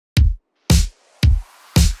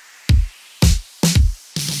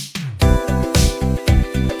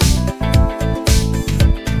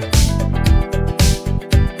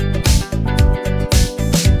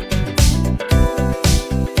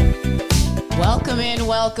in,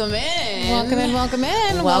 welcome in. Welcome in, welcome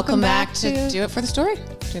in. Welcome back to Do It for the Story.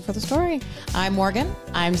 Do It for the Story. I'm Morgan.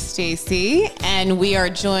 I'm Stacey, and we are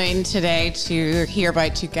joined today to hear by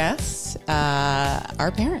two guests,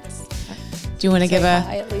 our parents. Do you want to give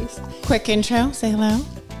a quick intro? Say hello.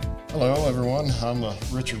 Hello, everyone. I'm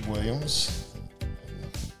Richard Williams.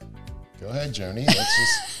 Go ahead, Joni. That's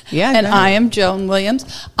just... Yeah, and I am Joan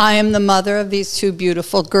Williams. I am the mother of these two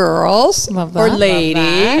beautiful girls or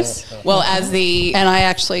ladies. Well, as the and I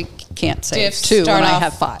actually can't say DIFTS two start when I off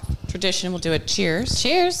have five. Tradition, we'll do it. Cheers.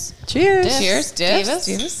 Cheers. Cheers. DIFTS. Cheers.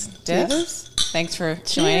 DIFTS. Divas. DIFTS. Thanks for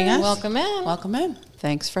joining us. Welcome in. Welcome in.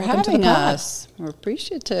 Thanks for Welcome to having the pod. us. We're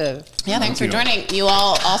appreciative. Yeah, thanks for joining. You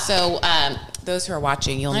all also, those who are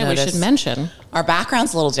watching, you'll notice we should mention our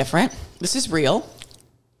background's a little different. This is real.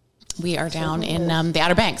 We are down in the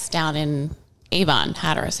Outer Banks, down in Avon,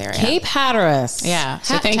 Hatteras area. Cape Hatteras. Yeah.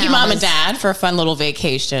 So thank you, Mom and Dad, for a fun little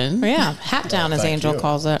vacation. Yeah, Hat Down, as Angel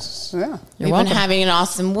calls it. Yeah. We've been having an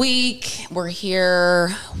awesome week. We're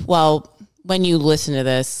here. Well, when you listen to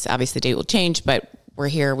this, obviously the date will change, but we're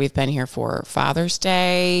here. We've been here for Father's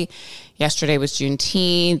Day. Yesterday was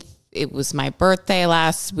Juneteenth. It was my birthday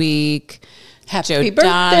last week. Happy Joe birthday.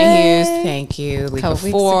 Donahue's, thank you. The week Couple weeks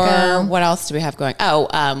before. ago. What else do we have going?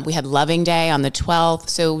 Oh, we had Loving Day on the 12th.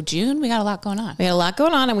 So June, we got a lot going on. We had a lot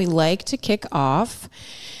going on, and we like to kick off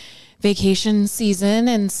vacation season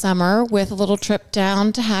in summer with a little trip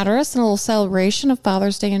down to Hatteras and a little celebration of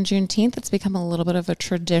Father's Day and Juneteenth. It's become a little bit of a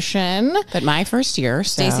tradition. But my first year.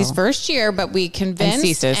 So. Stacey's first year, but we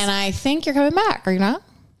convinced, and I think you're coming back. Are you not?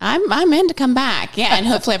 I'm in to come back. Yeah. And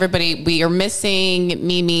hopefully everybody, we are missing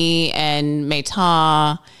Mimi and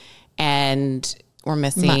Mayta, and we're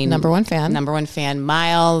missing number one fan,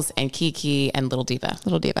 Miles and Kiki and Little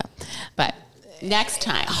Diva. But next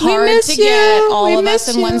time, hard miss to you. get all We of miss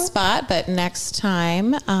us in you. one spot, but next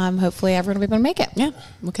time, hopefully everyone will be able to make it. Yeah,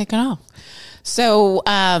 we'll kick it off. So,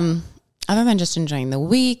 other than just enjoying the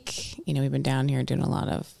week, we've been down here doing a lot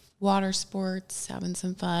of water sports, having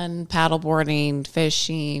some fun, paddleboarding,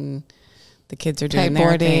 fishing. The kids are doing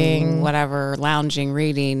their thing, whatever, lounging,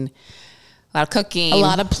 reading, a lot of cooking, A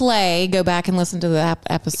lot of play. Go back and listen to the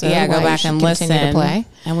episode. Yeah, go why you back should and continue listen. to play.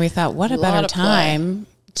 And we thought, what a Lot better of play. time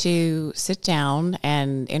to sit down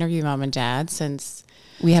and interview Mom and Dad, since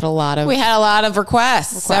We had a lot of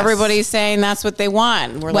requests. Everybody's saying that's what they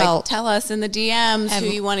want. We're Well, tell us in the DMs who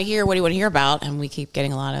you want to hear, what do you want to hear about? And we keep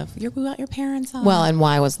getting a lot of, we want your parents on. Well, and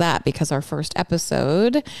why was that? Because our first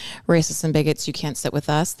episode, Racists and Bigots, You Can't Sit With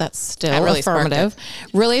Us, that's still That really affirmative.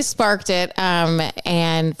 Really sparked it.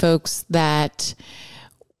 And folks that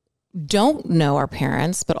don't know our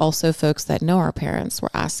parents, but also folks that know our parents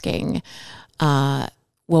were asking, well,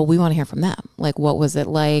 we want to hear from them. Like, what was it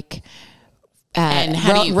like? And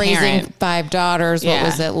how do you raising parent? 5 daughters? Yeah. What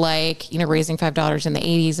was it like, raising 5 daughters in the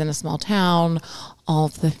 80s in a small town? All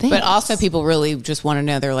of the things. But also people really just want to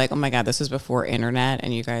know, they're like, oh my God, this was before internet.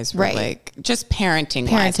 And you guys were like, just parenting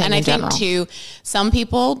wise. And I think too, some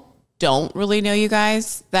people don't really know you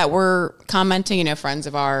guys that were commenting, friends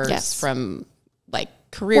of ours from like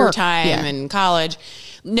career time and college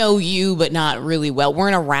know you, but not really well.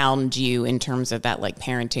 Weren't around you in terms of that like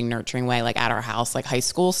parenting, nurturing way, like at our house, like high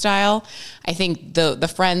school style. I think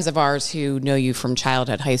the friends of ours who know you from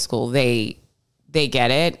childhood, high school, they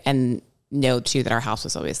get it and know too that our house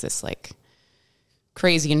was always this like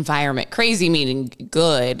crazy environment, crazy meaning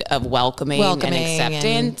good, of welcoming and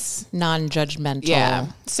acceptance, and non-judgmental. Yeah.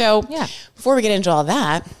 So before we get into all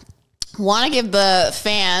that, want to give the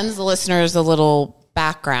fans, the listeners, a little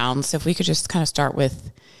background. So if we could just kind of start with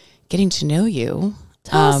getting to know you.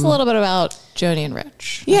 Tell us a little bit about Joni and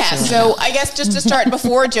Rich. Yeah. So I guess just to start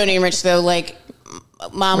before Joni and Rich, though, like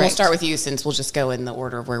Mom, we'll start with you since we'll just go in the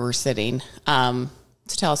order of where we're sitting. So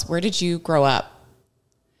tell us, where did you grow up?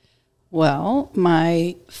 Well,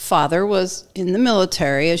 my father was in the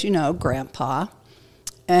military, as you know, Grandpa.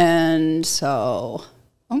 And so,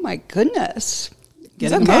 oh my goodness,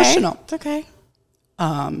 getting emotional. It's okay.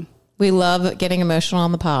 We love getting emotional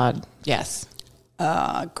on the pod. Yes.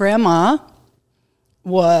 Grandma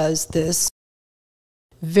was this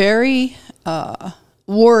very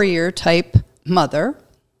warrior type mother.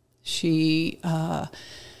 She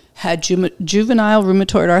had juvenile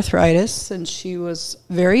rheumatoid arthritis, and she was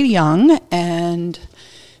very young. And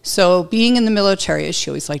so being in the military, as she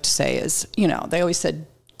always liked to say, is, they always said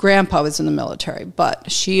Grandpa was in the military,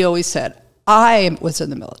 but she always said, I was in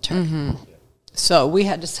the military. Mm-hmm. So we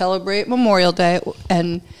had to celebrate Memorial Day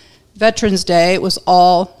and Veterans Day. It was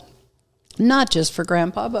all not just for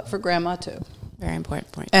Grandpa, but for Grandma too. Very important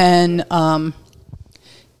point. And I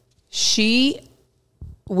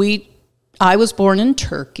was born in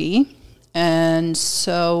Turkey, And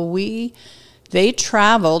so they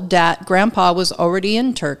traveled. Grandpa was already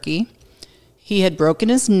in Turkey. He had broken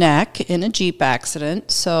his neck in a Jeep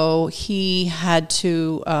accident, so he had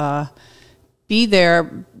to be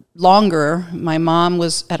there longer. My mom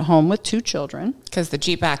was at home with 2 children. Because the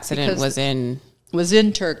Jeep accident was in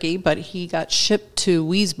Turkey, but he got shipped to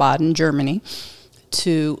Wiesbaden, Germany,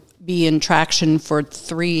 to be in traction for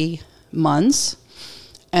 3 months.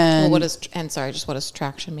 And what does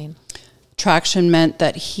traction mean? Traction meant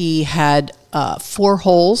that he had 4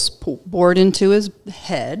 holes bored into his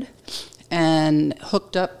head and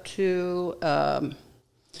hooked up to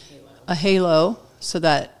a halo so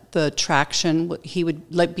that the traction, he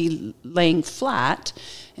would be laying flat,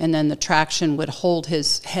 and then the traction would hold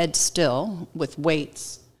his head still with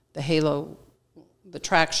weights. The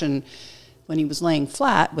traction, when he was laying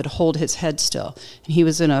flat, would hold his head still. And he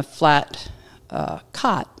was in a flat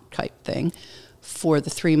cot type thing for the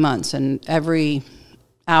 3 months. And every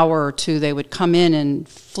hour or 2, they would come in and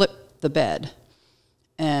flip the bed,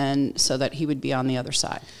 and so that he would be on the other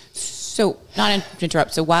side. So, not to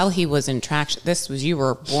interrupt, so while he was in traction, you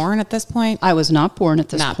were born at this point? I was not born at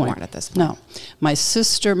this point. Not born at this point.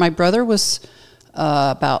 No. My brother was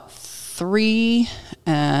about 3,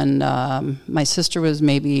 and my sister was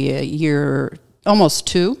maybe a year, almost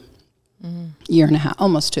 2, year and a half,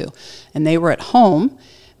 almost 2. And they were at home,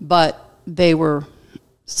 but they were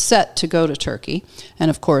set to go to Turkey.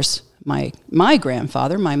 And of course, my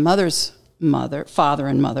grandfather, my mother's father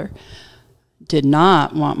and mother, did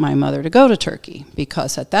not want my mother to go to Turkey,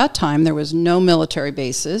 because at that time there was no military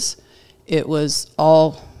bases. It was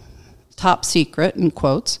all top secret, in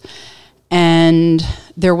quotes, and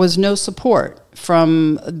there was no support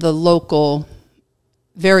from the local,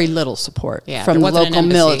 very little support from the local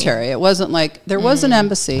military. It wasn't like there was an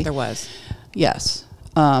embassy. There was. Yes.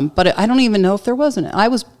 But I don't even know if there wasn't. I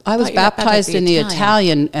was baptized in the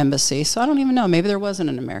Italian embassy, so I don't even know. Maybe there wasn't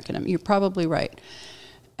an American embassy. You're probably right.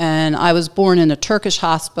 And I was born in a Turkish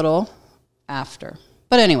hospital after.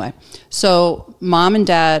 But anyway, so mom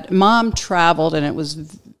traveled, and it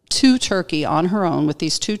was to Turkey on her own with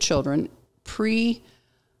these 2 children, if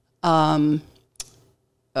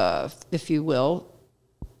you will,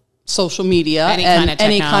 social media and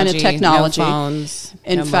any kind of technology. No phones,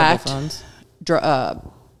 in fact, phones.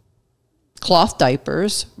 Cloth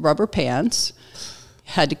diapers, rubber pants,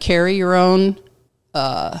 had to carry your own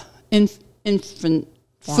infant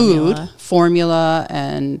formula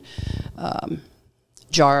and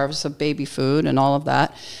jars of baby food and all of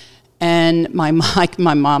that. And my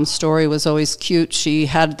mom's story was always cute. She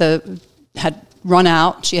had run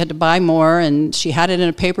out. She had to buy more, and she had it in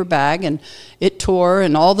a paper bag, and it tore,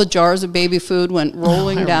 and all the jars of baby food went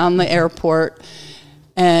rolling down the airport.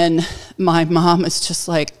 And my mom is just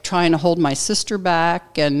like trying to hold my sister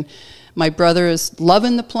back, and my brother is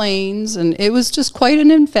loving the planes, and it was just quite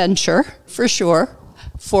an adventure, for sure,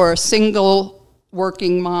 for a single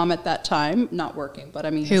working mom at that time. Not working, but I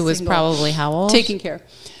mean, who was probably how old? Taking care.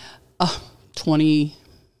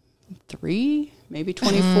 23, maybe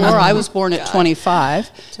 24. I was born at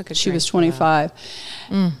 25. She was 25.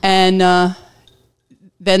 And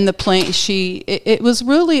then the plane, it was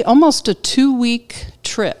really almost a 2-week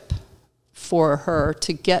trip for her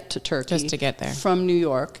to get to Turkey. Just to get there. From New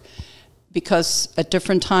York. Because at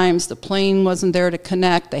different times the plane wasn't there to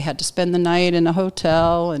connect. They had to spend the night in a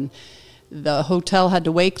hotel, and the hotel had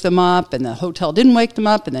to wake them up, and the hotel didn't wake them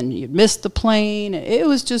up, and then you'd miss the plane. It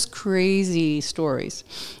was just crazy stories.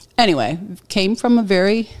 Anyway, came from a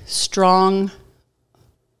very strong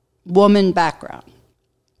woman background.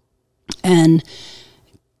 And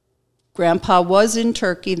Grandpa was in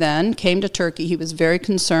Turkey then, came to Turkey. He was very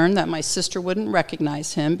concerned that my sister wouldn't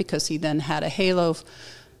recognize him, because he then had a halo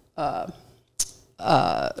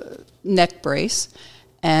neck brace.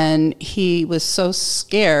 And he was so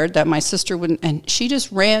scared that my sister wouldn't, and she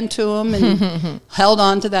just ran to him and held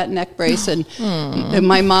on to that neck brace. And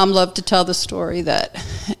my mom loved to tell the story that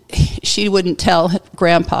she wouldn't tell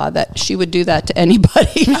Grandpa that she would do that to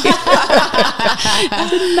anybody. It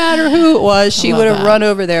didn't matter who it was. She would have run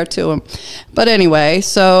over there to him. But anyway,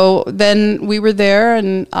 so then we were there,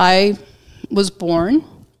 and I was born,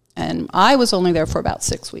 and I was only there for about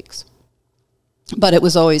 6 weeks. But it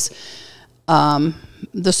was always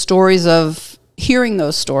the stories of hearing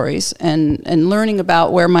those stories and learning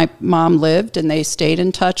about where my mom lived, and they stayed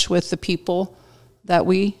in touch with the people that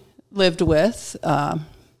we lived with.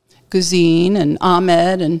 Guzine and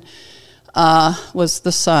Ahmed and was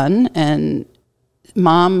the son, and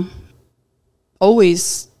Mom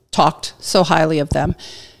always talked so highly of them.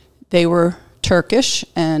 They were Turkish,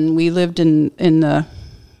 and we lived in the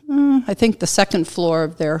I think the second floor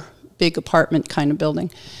of their big apartment kind of building,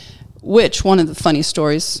 which one of the funny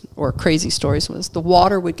stories or crazy stories was the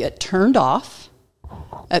water would get turned off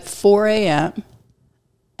at 4 a.m.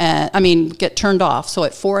 Get turned off. So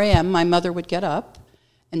at 4 a.m., my mother would get up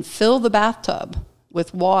and fill the bathtub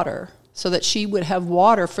with water so that she would have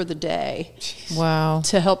water for the day. Wow.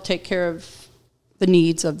 To help take care of the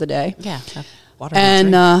needs of the day. Yeah. Water.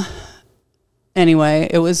 And anyway,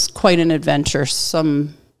 it was quite an adventure,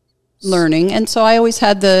 some learning. And so I always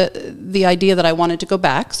had the idea that I wanted to go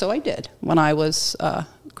back. So I did when I was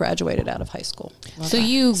graduated out of high school.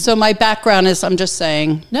 So my background is, I'm just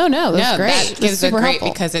saying. No, that's great. That gives it great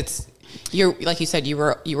because you're like you said, you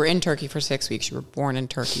were in Turkey for 6 weeks. You were born in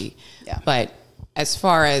Turkey. Yeah. But as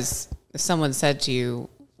far as if someone said to you,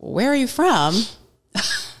 where are you from?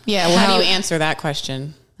 Yeah. Well, how do you answer that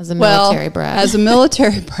question? As a military brat. As a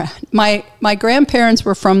military brat. My grandparents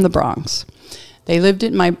were from the Bronx. They lived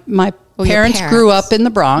in, my parents grew up in the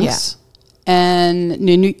Bronx and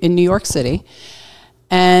in New York City.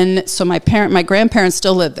 And so my grandparents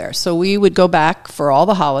still live there. So we would go back for all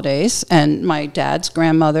the holidays, and my dad's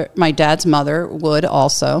mother would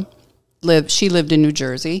also live. She lived in New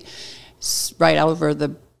Jersey, right over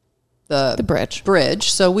the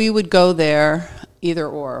bridge. So we would go there either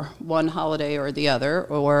or, one holiday or the other,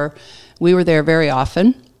 or we were there very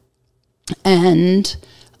often. And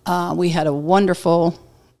we had a wonderful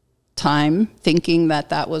time thinking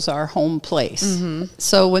that was our home place. Mm-hmm.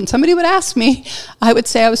 So when somebody would ask me, I would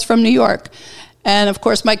say I was from New York. And of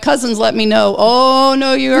course, my cousins let me know, oh,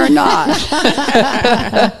 no, you are not.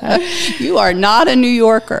 You are not a New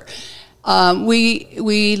Yorker.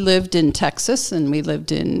 We lived in Texas, and we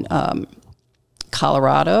lived in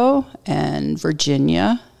Colorado and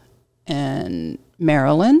Virginia and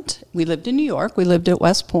Maryland. We lived in New York. We lived at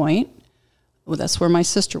West Point. Well, that's where my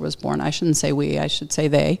sister was born. I shouldn't say we, I should say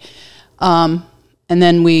they. And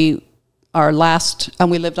then we lived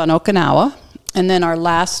on Okinawa, and then our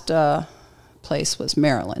last place was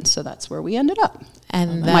Maryland. So that's where we ended up.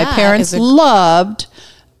 And my parents loved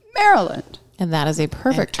Maryland. And that is a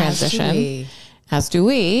perfect transition. As do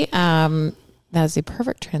we. That is a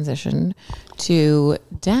perfect transition to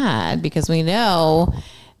Dad, because we know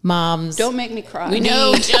moms. Don't make me cry. We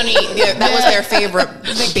know Joni, that was their favorite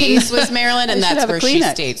base was Maryland, and that's where she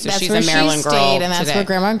stayed. So she's a Maryland girl and that's where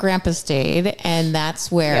Grandma and Grandpa stayed, and that's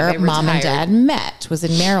where Mom and Dad met, was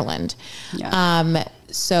in Maryland. Yeah.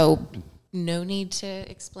 So no need to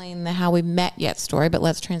explain the how we met yet story, but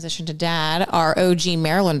let's transition to Dad, our OG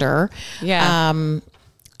Marylander.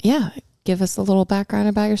 Yeah. Give us a little background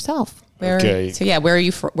about yourself. Okay. So where are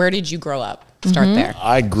you? Where did you grow up? Start there.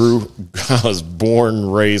 I was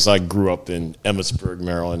born, raised, I grew up in Emmitsburg,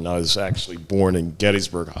 Maryland. I was actually born in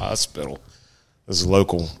Gettysburg Hospital. It was a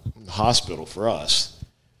local hospital for us.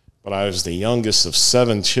 But I was the youngest of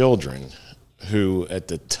 7 children who, at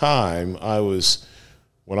the time,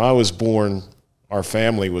 when I was born, our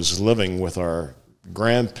family was living with our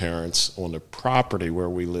grandparents on the property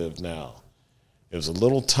where we live now. It was a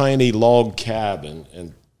little tiny log cabin,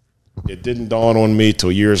 and it didn't dawn on me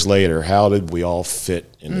till years later, how did we all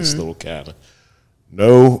fit in this little cabin?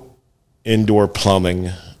 No indoor plumbing.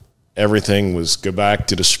 Everything was go back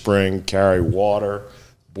to the spring, carry water,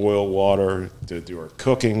 boil water to do our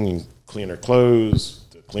cooking, clean our clothes,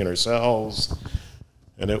 to clean ourselves.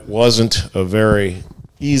 And it wasn't a very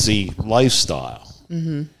easy lifestyle.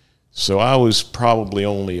 Mm-hmm. So I was probably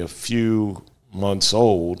only a few months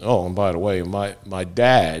old. Oh, and by the way, my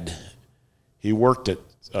dad, he worked at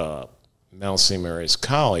Mount St. Mary's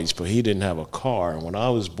College, but he didn't have a car. And when I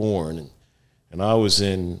was born and I was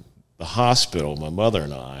in the hospital, my mother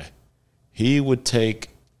and I, he would take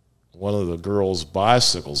one of the girls'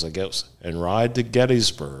 bicycles, I guess, and ride to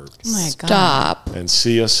Gettysburg. Oh my God. Stop. And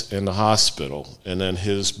see us in the hospital. And then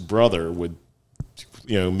his brother would,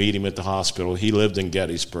 meet him at the hospital. He lived in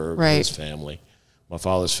Gettysburg with his family, my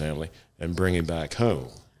father's family, and bring him back home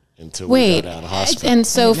until we got out of the hospital. And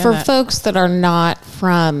so for folks that are not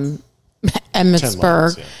from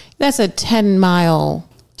Emmitsburg, that's a 10-mile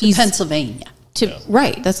to Pennsylvania.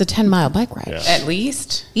 Right, that's a 10-mile bike ride. Yeah. At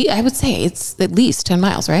least? Yeah, I would say it's at least 10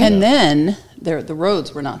 miles, right? And then the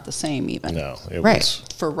roads were not the same even. No, it was.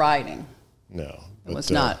 For riding. No. It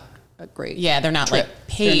was not a great they're not trip. like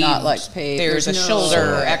paved. They're not like paved. There's a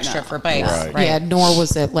shoulder extra for bikes. Right. Yeah, nor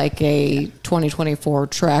was it like a 2024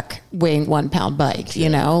 Trek weighing 1 pound bike,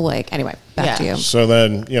 anyway, back to you. So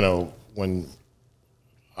then, when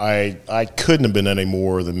I couldn't have been any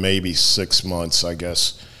more than maybe 6 months, I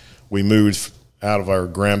guess, we moved out of our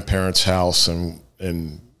grandparents' house,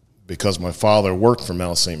 and because my father worked for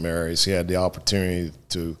Mount St. Mary's, he had the opportunity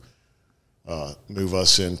to move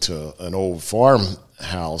us into an old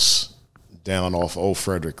farmhouse down off Old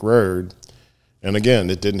Frederick Road. And again,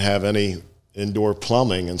 it didn't have any indoor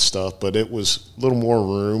plumbing and stuff, but it was a little more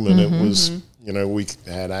room, and it was, you know, we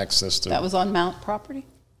had access to. That was on Mount property?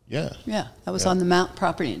 Yeah. Yeah, that was on the Mount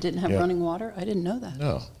property. It didn't have running water? I didn't know that.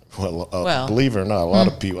 No. Well, believe it or not, a lot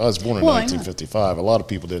of people, I was born in 1955, a lot of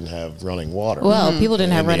people didn't have running water. Well, people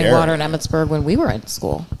didn't have running water in Emmitsburg when we were in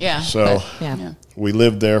school. Yeah. So we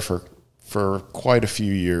lived there for quite a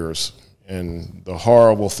few years, and the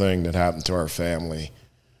horrible thing that happened to our family,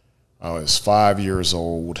 I was 5 years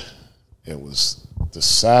old. It was the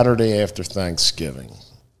Saturday after Thanksgiving.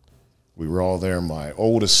 We were all there. My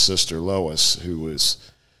oldest sister, Lois,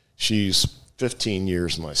 she's 15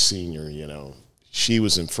 years my senior, you know. She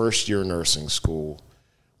was in first year nursing school.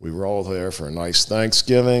 We were all there for a nice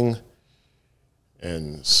Thanksgiving.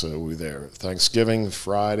 And so we were there Thanksgiving,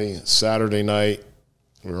 Friday, Saturday night.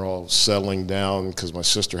 We were all settling down because my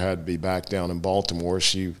sister had to be back down in Baltimore.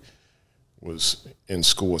 She was in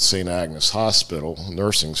school at St. Agnes Hospital,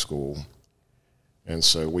 nursing school. And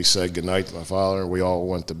so we said goodnight to my father. We all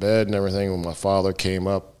went to bed and everything. When my father came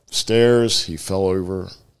upstairs, he fell over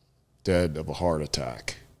dead of a heart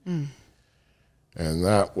attack. And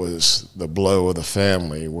that was the blow of the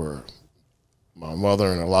family, where my mother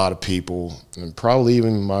and a lot of people, and probably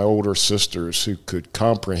even my older sisters who could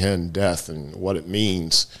comprehend death and what it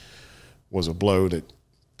means, was a blow that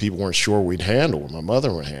people weren't sure we'd handle, my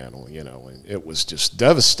mother would handle, you know, and it was just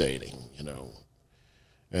devastating, you know.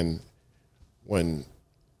 And when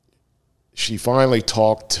she finally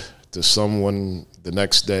talked to someone the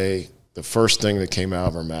next day, the first thing that came out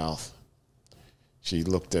of her mouth, she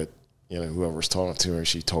looked at, you know, whoever was talking to her,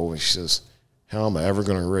 she told me, she says, how am I ever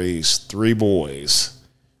going to raise 3 boys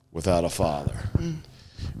without a father?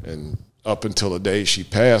 And up until the day she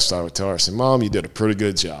passed, I would tell her, I said, Mom, you did a pretty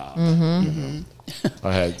good job. You know?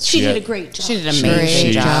 She did a great job. She did an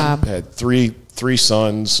amazing job. Had three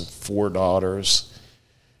sons, 4 daughters.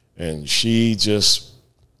 And she just,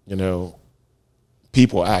 you know,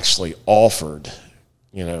 people actually offered,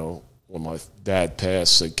 you know, when my dad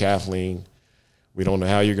passed, said, Kathleen, we don't know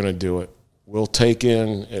how you're going to do it. We'll take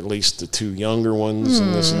in at least the 2 younger ones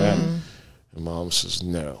and this and that. And Mom says,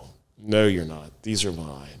 no, you're not. These are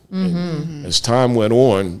mine. And as time went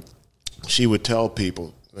on, she would tell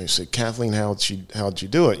people, they said, Kathleen, how'd you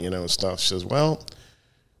do it? You know, and stuff. She says, well,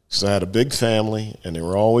 so I had a big family, and they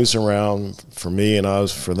were always around for me, and I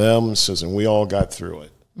was for them. Says, and we all got through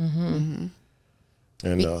it. And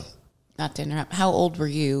not to interrupt, how old were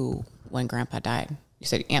you when Grandpa died? You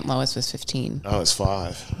said Aunt Lois was 15. I was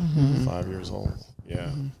 5, 5 years old. Yeah,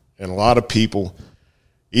 and a lot of people,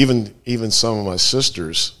 even some of my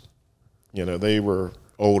sisters, you know, they were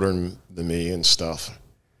older than me and stuff.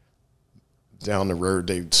 Down the road,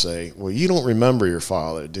 they'd say, well, you don't remember your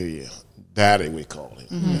father, do you? Daddy, we called him.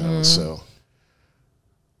 You know, so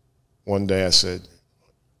one day I said,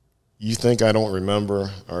 you think I don't remember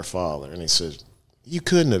our father? And he said, you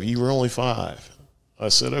couldn't have. You were only 5. I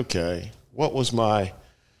said, okay, what was my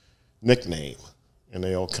nickname? And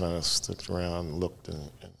they all kind of stuck around and looked, and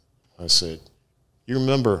I said, you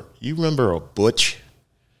remember a Butch?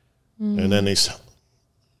 And then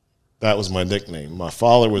that was my nickname. My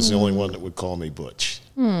father was the only one that would call me Butch.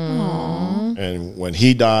 And when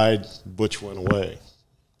he died, Butch went away.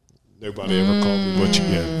 Nobody ever called me Butch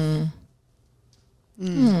again.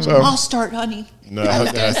 So, I'll start, honey. No,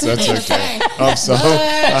 that's okay. I'm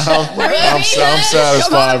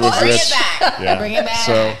satisfied with Rich. Yeah. Bring it back.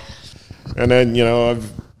 So, and then, you know,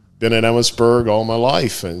 I've been in Emmitsburg all my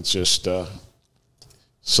life, and it's just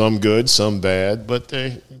some good, some bad, but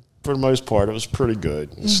for the most part, it was pretty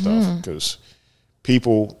good and stuff, because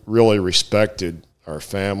people really respected our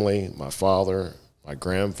family, my father, my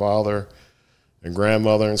grandfather, and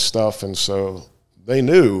grandmother and stuff, and so they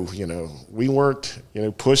knew, you know, we weren't, you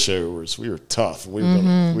know, pushovers. We were tough. We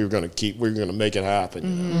were going to make it happen.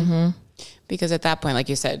 You know? Because at that point, like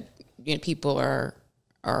you said, you know, people are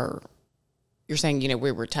you're saying, you know,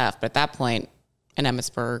 we were tough, but at that point in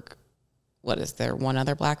Emmitsburg, what is there one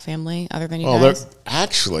other black family other than you guys?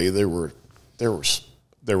 Actually, there were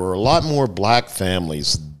a lot more black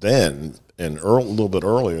families then, and a little bit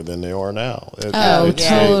earlier than they are now.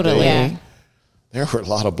 Totally. There were a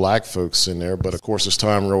lot of black folks in there, but of course, as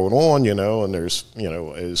time rolled on, you know, and there's, you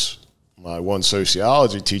know, as my one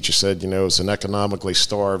sociology teacher said, you know, it's an economically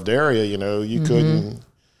starved area, you know, you couldn't,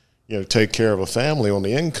 you know, take care of a family on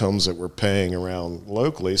the incomes that we're paying around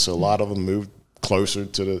locally. So a lot of them moved closer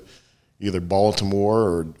to either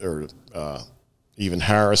Baltimore or even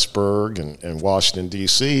Harrisburg and Washington,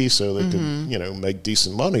 D.C., so they could, you know, make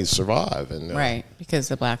decent money to survive. And right, because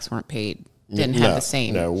the blacks weren't paid didn't have the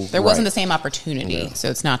same, there wasn't the same opportunity. So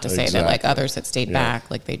it's not to say that like others that stayed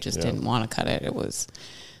back, like they just didn't want to cut it. It was,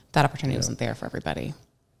 that opportunity wasn't there for everybody.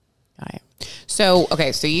 All right. So,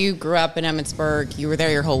 okay. So you grew up in Emmitsburg. You were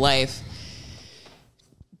there your whole life.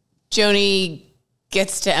 Joni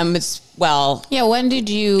gets to Emmitsburg. Yeah. When did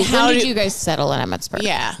you guys settle in Emmitsburg?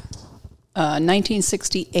 Yeah.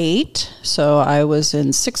 1968. So I was in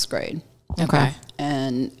 6th grade. Okay.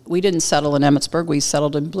 And we didn't settle in Emmitsburg. We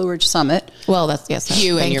settled in Blue Ridge Summit. Well, that's, yes.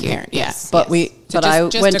 You and your parents. Yes. But I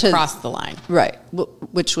went across the line. Right.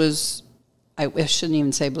 Which was, I shouldn't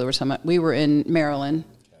even say Blue Ridge Summit. We were in Maryland,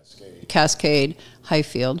 Cascade,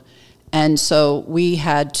 Highfield. And so we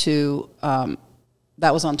had to,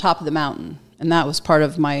 that was on top of the mountain. And that was part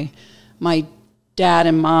of my dad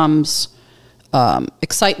and mom's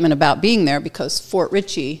excitement about being there, because Fort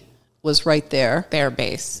Ritchie was right there. Their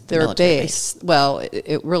base. Well,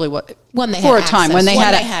 it really was when they for had a time access.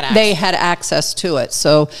 when they had access to it.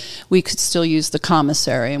 So we could still use the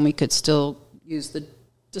commissary, and we could still use the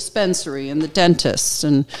dispensary and the dentist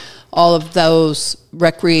and all of those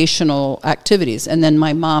recreational activities. And then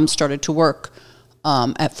my mom started to work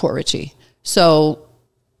at Fort Ritchie. So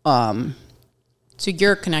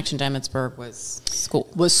your connection to Emmitsburg was school.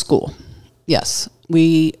 Was school. Yes.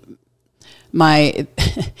 My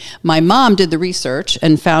mom did the research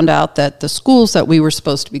and found out that the schools that we were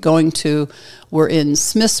supposed to be going to were in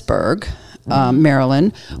Smithsburg,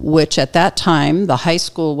 Maryland, which at that time, the high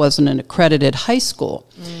school wasn't an accredited high school.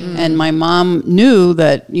 And my mom knew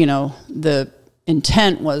that, the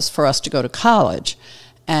intent was for us to go to college.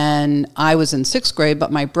 And I was in 6th grade,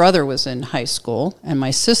 but my brother was in high school and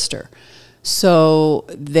my sister. So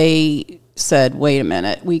they said, wait a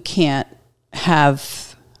minute, we can't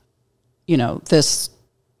have this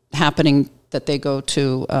happening, that they go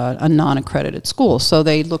to a non-accredited school. So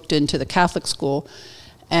they looked into the Catholic school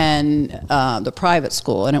and the private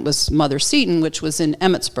school, and it was Mother Seton, which was in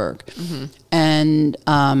Emmitsburg. And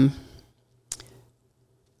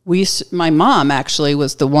my mom actually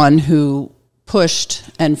was the one who pushed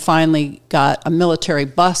and finally got a military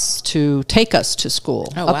bus to take us to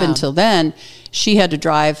school. Up until then, she had to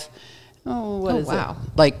drive,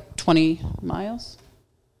 like 20 miles?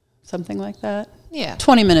 Something like that. Yeah.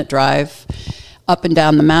 20-minute drive up and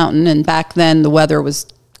down the mountain. And back then the weather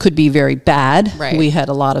could be very bad. Right. We had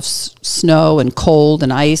a lot of snow and cold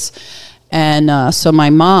and ice. And so my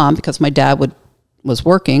mom, because my dad was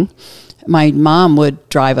working, my mom would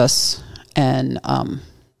drive us and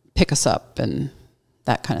pick us up and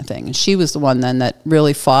that kind of thing. And she was the one then that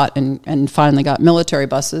really fought and finally got military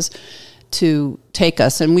buses to take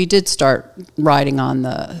us. And we did start riding on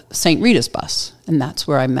the St. Rita's bus. And that's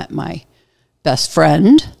where I met my best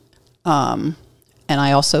friend. And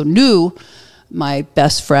I also knew my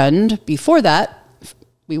best friend before that.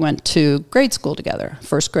 We went to grade school together,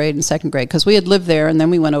 1st grade and 2nd grade, because we had lived there, and then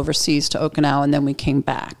we went overseas to Okinawa, and then we came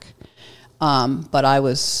back. But I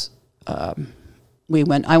was, I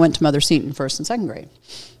went to Mother Seton 1st and 2nd grade,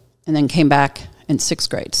 and then came back in 6th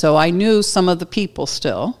grade. So I knew some of the people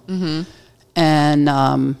still.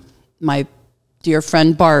 And my dear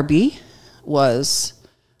friend Barbie was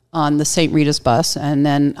on the St. Rita's bus, and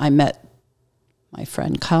then I met my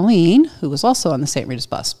friend Colleen, who was also on the St. Rita's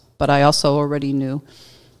bus. But I also already knew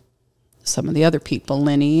some of the other people,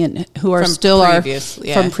 Lenny, and who are still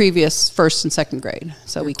from previous 1st and 2nd grade.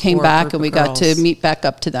 So we came back and we got to meet back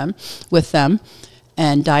up to them with them,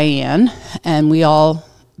 and Diane, and we all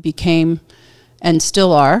became and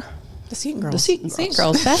still are the Seton girls. The Seton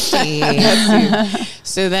girls, bestie.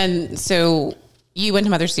 So you went to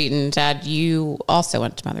Mother Seton. Dad, you also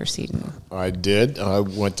went to Mother Seton. I did. I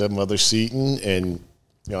went to Mother Seton, and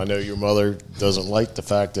I know your mother doesn't like the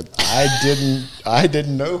fact that I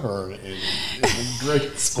didn't know her in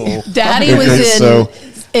grade school. Daddy was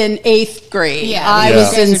in 8th grade. Yeah, I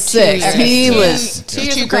was in 6th. He was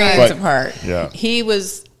two grades apart. Yeah, he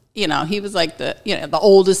was. He was like the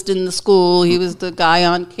oldest in the school. He was the guy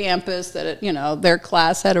on campus that, their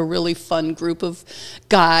class had a really fun group of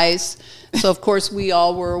guys. So, of course, we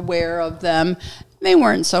all were aware of them. They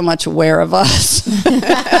weren't so much aware of us.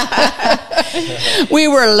 We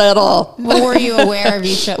were little. Well, were you aware of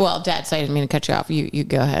each other? Well, Dad, so I didn't mean to cut you off. You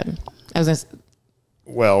go ahead.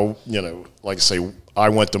 Well, like I say, I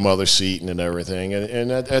went to Mother Seton and everything.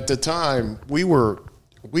 And at the time, we were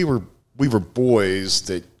boys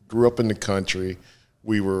that grew up in the country.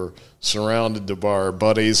 We were surrounded by our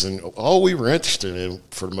buddies, and all we were interested in,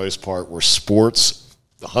 for the most part, were sports,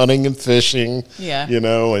 hunting and fishing. Yeah.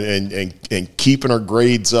 And keeping our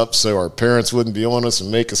grades up so our parents wouldn't be on us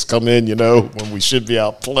and make us come in, when we should be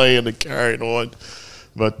out playing and carrying on.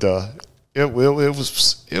 But it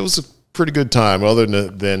was pretty good time. Other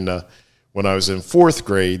than when I was in 4th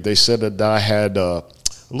grade, they said that I had a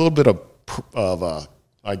little bit of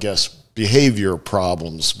I guess, behavior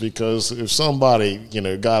problems, because if somebody,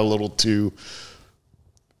 got a little too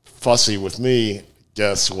fussy with me,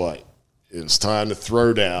 guess what? It was time to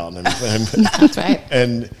throw down. And That's right.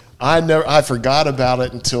 And I forgot about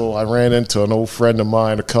it until I ran into an old friend of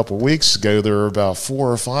mine a couple of weeks ago. There were about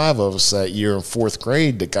 4 or 5 of us that year in 4th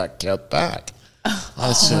grade that got kept back.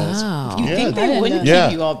 I said, wow. You think they wouldn't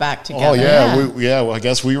keep you all back together? Oh, yeah. Well, I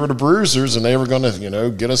guess we were the bruisers, and they were going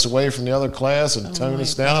to, get us away from the other class and tone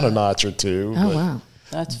us down a notch or two. Oh, wow.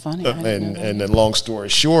 That's funny. And then, long story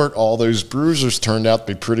short, all those bruisers turned out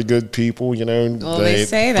to be pretty good people. Well, they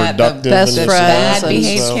say that the best friends, bad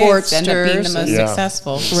behaved sports kids end up being the most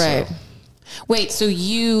successful. Right. Wait, so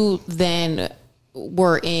you then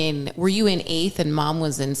were you in 8th and mom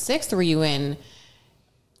was in 6th, or were you in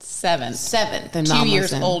 7th and 2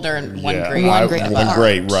 years older and one grade? One grade. One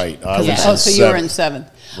grade, right. I was so you were in 7th.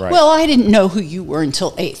 Right. Well, I didn't know who you were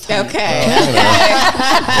until 8th. Honey. Okay.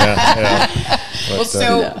 Yeah. Well,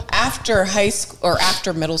 so after high school or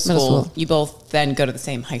after middle school, you both then go to the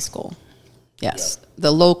same high school. Yes.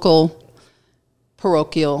 The local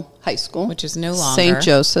parochial high school. Which is no longer. St.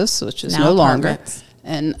 Joseph's, which is Now no longer. apartments.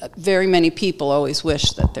 And very many people always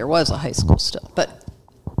wish that there was a high school still, but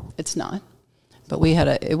it's not. But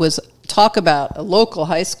talk about a local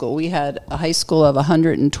high school. We had a high school of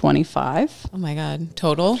 125. Oh my God.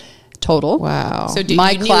 Total? Wow. So you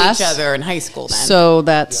My knew class, each other in high school then? So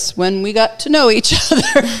that's when we got to know each other.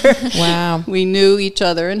 Wow. We knew each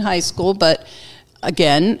other in high school, but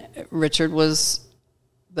again, Richard was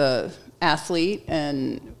the athlete,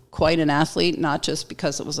 and quite an athlete, not just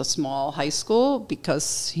because it was a small high school,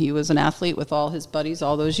 because he was an athlete with all his buddies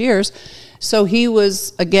all those years. So he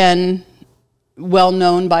was, again, well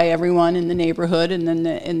known by everyone in the neighborhood and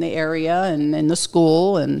in the area and in the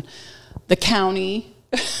school and the county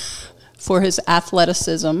for his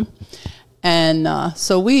athleticism. And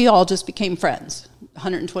so we all just became friends.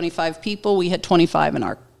 125 people. We had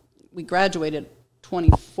 25 we graduated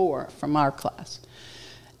 24 from our class.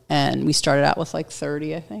 And we started out with like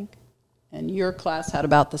 30, I think. And your class had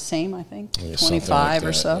about the same, I think, 25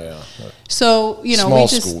 or so. Yeah. So, small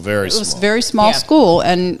school, very small. It was very small school,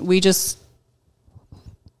 and we just,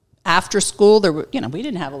 after school, we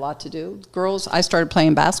didn't have a lot to do. Girls, I started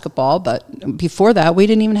playing basketball, but before that, we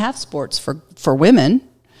didn't even have sports for women.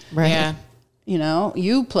 Right. Yeah.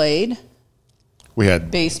 You played. We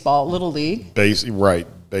had baseball, little league.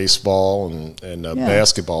 Baseball and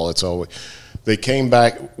basketball. It's always. They came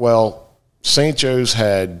back. Well, St. Joe's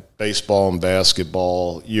had baseball and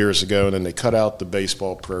basketball years ago, and then they cut out the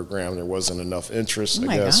baseball program. There wasn't enough interest,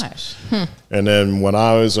 I guess. Gosh. And then when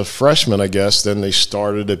I was a freshman, I guess, then they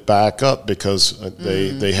started it back up because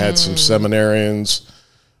they had some seminarians,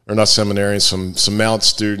 or not seminarians, some Mount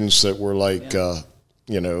students that were like,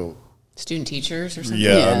 student teachers or something.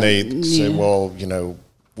 Yeah, and they said, well,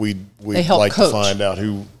 we'd like to find out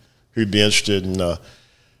who'd be interested in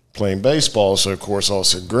playing baseball. So, of course, I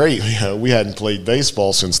said, great. We hadn't played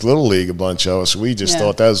baseball since Little League, a bunch of us. We just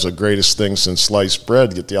thought that was the greatest thing since sliced bread,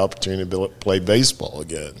 to get the opportunity to play baseball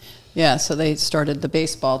again. Yeah, so they started the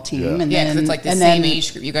baseball team. Yeah, and because it's like the same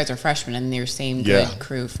age group. You guys are freshmen, and your same good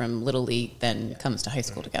crew from Little League then comes to high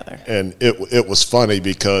school together. And it was funny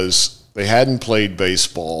because they hadn't played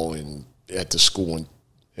baseball at the school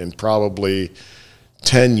in probably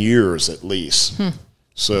 10 years at least.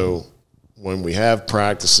 So when we have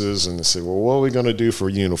practices and they say, well, what are we going to do for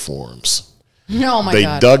uniforms? Oh my God.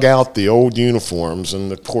 They dug out the old uniforms,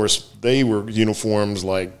 and of course they were uniforms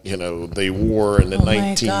like, they wore in the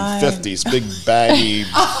 1950s, big baggy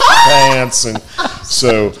pants. And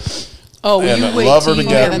so, and I love her to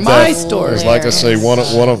get my story. Like I say, one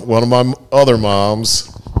of my other moms,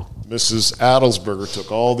 Mrs. Adelsberger,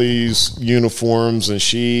 took all these uniforms and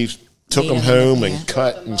she took them home and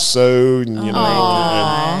cut and sewed, and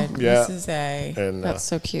Mrs. A. And that's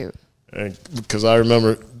so cute. And because I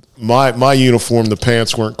remember my uniform, the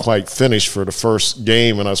pants weren't quite finished for the first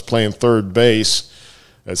game, and I was playing third base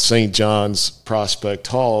at St. John's Prospect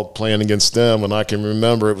Hall, playing against them, and I can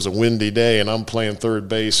remember it was a windy day, and I'm playing third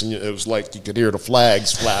base, and it was like you could hear the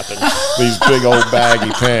flags flapping, these big old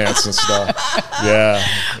baggy pants and stuff. Yeah.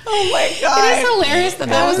 Oh my God! It is hilarious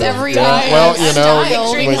that was every day. Well,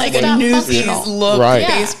 picturing like a Newsies look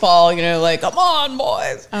baseball, like, come on,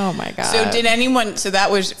 boys. Oh my God! So did anyone? So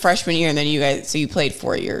that was freshman year, and then you guys. So you played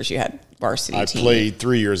 4 years. You had varsity team. I played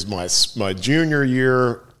 3 years. My junior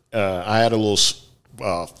year, I had a little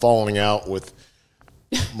falling out with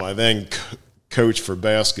my then coach for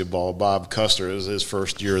basketball. Bob Custer, it was his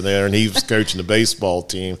first year there, and he was coaching the baseball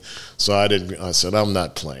team. So I said, I'm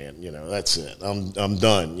not playing. You know, that's it. I'm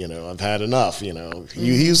done. You know, I've had enough. You know,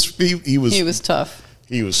 he was tough.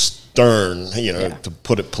 He was stern, you know, to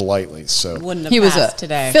put it politely. So he was a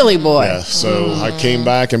today. Philly boy. Yeah, so I came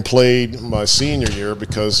back and played my senior year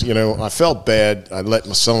because, you know, I felt bad. I let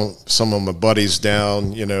some of my buddies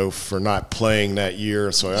down, you know, for not playing that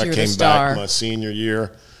year. So I came back my senior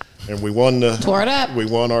year, and we won Tore it up. We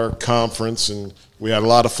won our conference, and we had a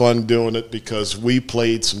lot of fun doing it because we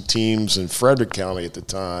played some teams in Frederick County at the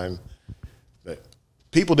time.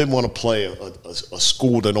 People didn't want to play a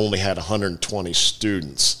school that only had 120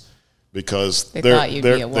 students because they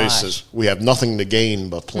said, we have nothing to gain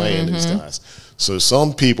by playing these guys. So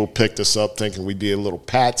some people picked us up thinking we'd be a little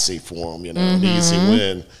patsy for them, you know, an easy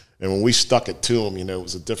win. And when we stuck it to them, you know, it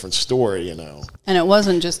was a different story, you know. And it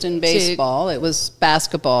wasn't just in baseball. It was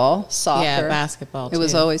basketball, soccer. Yeah, basketball, too. It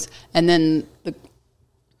was always – and then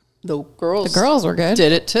the girls were good.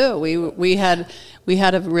 Did it, too. We had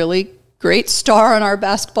a really – great star on our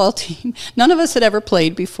basketball team. None of us had ever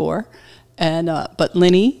played before, and but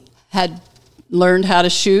Linny had learned how to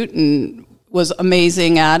shoot and was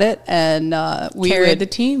amazing at it. And we carried the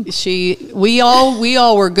team. We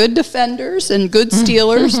all were good defenders and good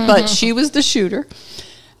stealers, but she was the shooter,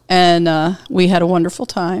 and we had a wonderful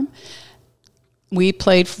time. We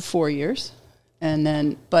played for 4 years,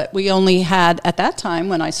 but we only had at that time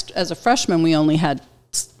when as a freshman we only had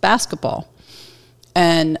basketball.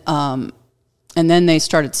 And then they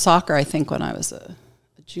started soccer, I think, when I was a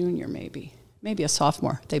junior, maybe a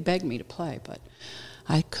sophomore. They begged me to play, but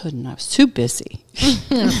I couldn't. I was too busy.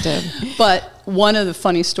 But one of the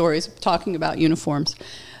funny stories, talking about uniforms,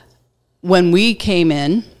 when we came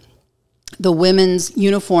in, the women's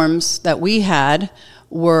uniforms that we had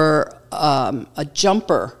were a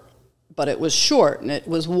jumper, but it was short, and it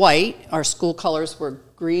was white. Our school colors were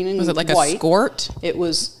green and white. Was it like a skirt? It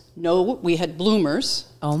was... No, we had bloomers.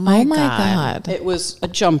 Oh my God. It was a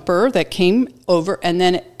jumper that came over, and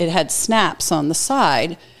then it had snaps on the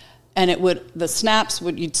side, and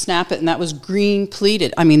you'd snap it, and that was green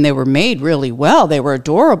pleated. I mean, they were made really well. They were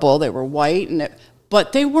adorable. They were white,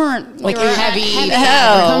 but they weren't like heavy,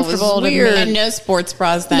 comfortable, weird. And no sports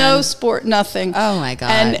bras then. No sport, nothing. Oh my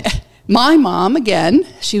God. And my mom, again,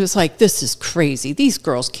 she was like, this is crazy. These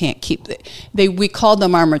girls can't keep it. We called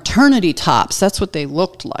them our maternity tops. That's what they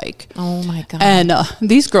looked like. Oh, my God. And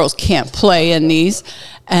these girls can't play in these.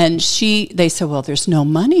 And they said, well, there's no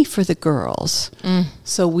money for the girls.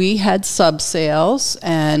 So we had sub sales,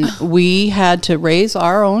 and we had to raise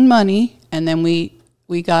our own money. And then we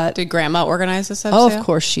got... Did Grandma organize the sub sale? Oh, of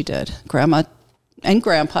course she did. Grandma and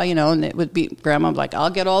Grandpa, you know, and it would be Grandma would like,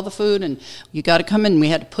 I'll get all the food, and you got to come in. We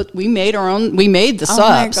made the subs. Oh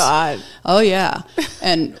my God. Oh yeah,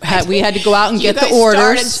 and we had to go out and get the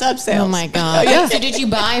orders. Sub sales. Oh my God. Yeah. So did you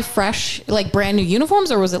buy fresh, like brand new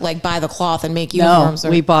uniforms, or was it like buy the cloth and make uniforms?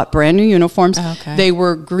 No, we bought brand new uniforms. Okay. They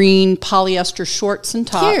were green polyester shorts and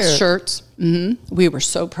shirts. Mm-hmm. We were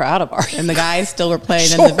so proud of ours. And the guys still were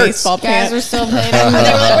playing in the baseball pants. Guys were still playing. They were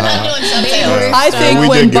not doing sub sales. I think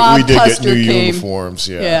when Bob Custer came, uniforms,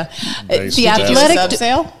 the athletic sub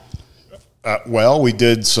sale. Well, we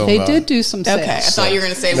did some. They did do some sales. Okay, I thought you were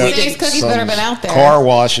going to say we did. Cookies better been out there. Car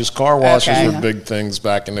washes were big things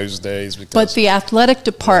back in those days. But the athletic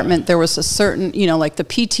department, there was a certain, you know, like the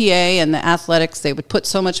PTA and the athletics, they would put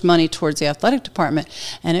so much money towards the athletic department,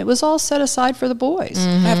 and it was all set aside for the boys.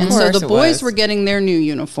 And so the boys were getting their new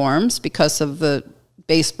uniforms because of the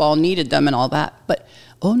baseball needed them and all that. But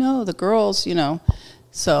oh no, the girls, you know.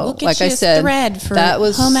 So, we'll get like you I said, thread for that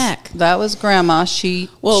was home ec. That was Grandma. She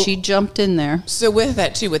jumped in there. So with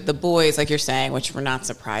that too, with the boys, like you're saying, which we're not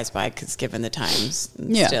surprised by, because given the times,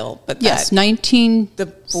 still. But yes,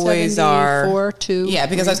 the boys are 74 to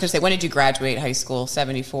because I was going to say, when did you graduate high school?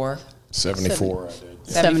 74. 74. I did.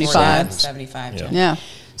 75. 75. Yeah.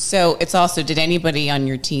 So it's also, did anybody on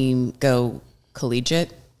your team go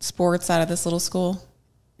collegiate sports out of this little school?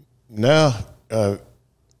 No.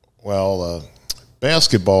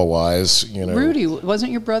 Basketball wise, you know, Rudy,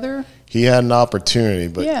 wasn't your brother? He had an opportunity,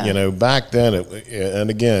 but you know, back then,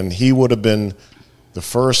 and again, he would have been the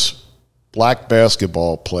first black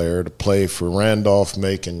basketball player to play for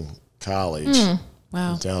Randolph-Macon College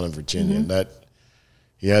down in Virginia. And that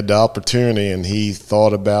he had the opportunity, and he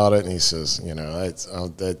thought about it, and he says, you know,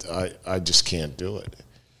 I just can't do it.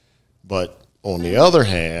 But on the other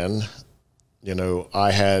hand, you know,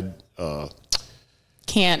 I had.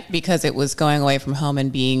 Can't, because it was going away from home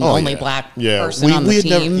and being the only black person on the team.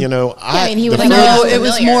 Never, you know, it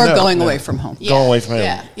was more going away from home. Going away from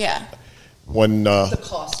home. Yeah. when the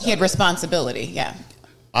cost. He had responsibility. Yeah.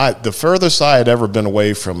 The furthest I had ever been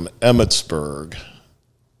away from Emmitsburg,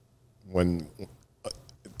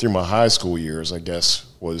 through my high school years, I guess,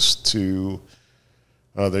 was to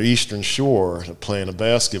the Eastern Shore to play in a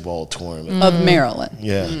basketball tournament Of Maryland.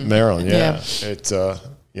 Yeah, Maryland. Yeah, it.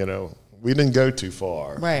 We didn't go too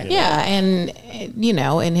far. Right. Yeah, and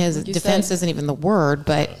in his defense isn't even the word,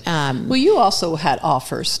 but well, you also had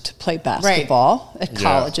offers to play basketball at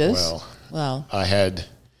colleges. Well, I had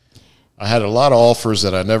a lot of offers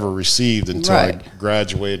that I never received until I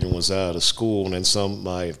graduated and was out of school, and then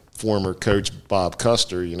my former coach Bob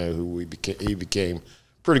Custer, who he became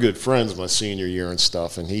pretty good friends my senior year and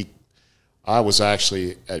stuff, and I was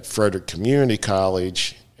actually at Frederick Community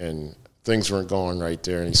College, and things weren't going right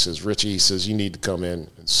there, and he says, Richie, he says, you need to come in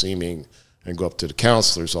and see me and go up to the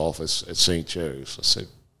counselor's office at St. Joe's. I said,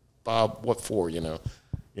 Bob, what for? I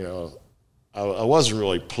wasn't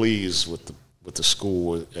really pleased with the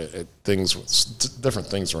school at different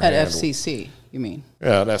things were handled. At FCC, you mean?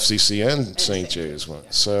 Yeah, at FCC and St. Joe's.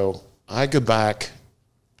 So I go back,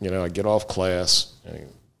 I get off class and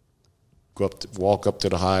walk up to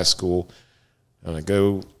the high school, and I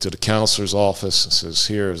go to the counselor's office and says,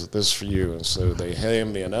 "Here's this for you." And so they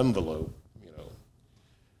hand me an envelope.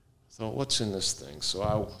 So what's in this thing? So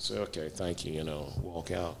I say, "Okay, thank you." Walk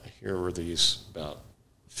out. Here were these about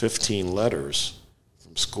 15 letters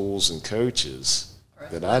from schools and coaches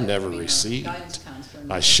that I never received.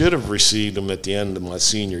 I should have received them at the end of my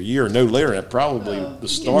senior year. No later than probably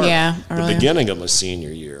the beginning of my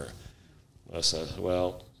senior year. I said,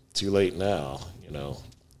 "Well, too late now."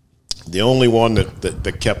 The only one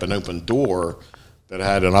that kept an open door that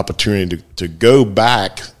I had an opportunity to go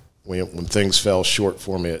back when things fell short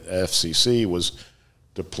for me at FCC was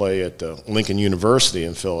to play at Lincoln University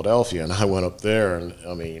in Philadelphia, and I went up there, and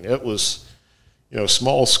it was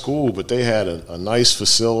small school, but they had a nice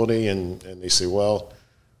facility, and they say, well,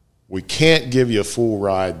 we can't give you a full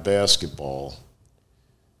ride basketball,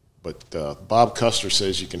 but Bob Custer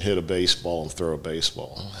says you can hit a baseball and throw a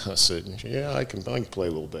baseball. I said, yeah, I can play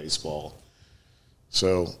a little baseball.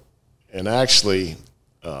 So, and actually,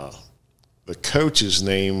 the coach's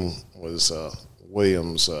name was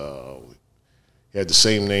Williams. He had the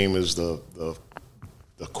same name as the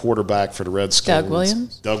quarterback for the Redskins. Doug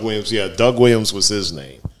Williams? Doug Williams, yeah. Doug Williams was his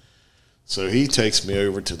name. So he takes me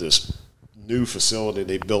over to this new facility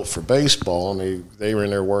they built for baseball, and they were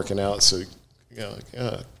in there working out. So,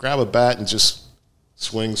 grab a bat and just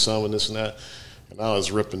swing some and this and that. And I was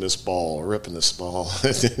ripping this ball.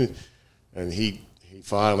 And he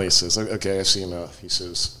finally says, okay, I see enough. He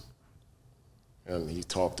says, and he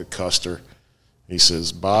talked to Custer. He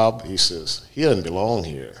says, Bob, he says, he doesn't belong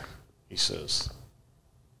here. He says,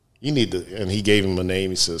 you need to, and he gave him a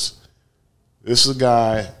name. He says, this is a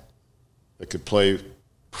guy that could play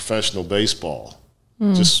professional baseball,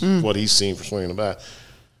 just what he's seen for swinging the bat.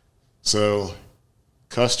 So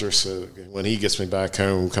Custer said, when he gets me back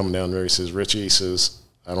home, coming down there, he says, Richie, he says,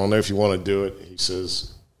 I don't know if you want to do it. He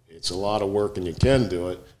says, it's a lot of work and you can do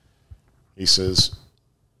it. He says,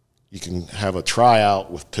 you can have a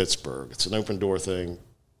tryout with Pittsburgh. It's an open door thing.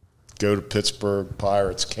 Go to Pittsburgh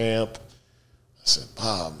Pirates camp. I said,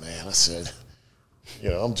 Bob, man, I said,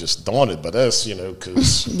 I'm just daunted by this,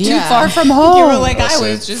 because too far from home. You were like, I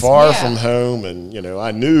was just far from home, and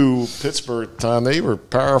I knew Pittsburgh at the time, they were a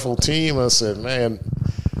powerful team. I said, man,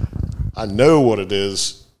 I know what it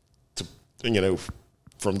is to,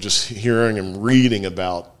 from just hearing and reading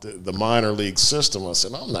about the minor league system. I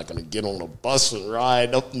said, I'm not going to get on a bus and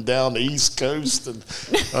ride up and down the East Coast. And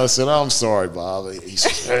I said, I'm sorry, Bob. He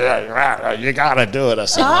said, you got to do it. I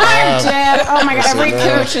said, Dad. Oh, my God. Every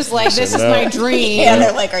coach is like, this is my dream. And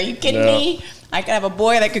they're like, are you kidding me? I could have a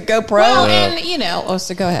boy that could go pro. Well, and,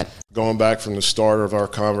 so go ahead. Going back from the start of our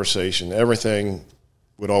conversation, everything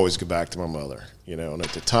would always go back to my mother. And at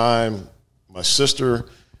the time,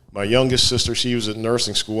 my youngest sister, she was at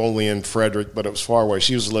nursing school only in Frederick, but it was far away.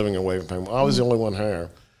 She was living away from home. I was the only one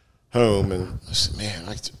home, and I said, man,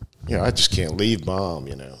 I just can't leave Mom,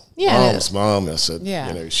 Mom's mom. I said,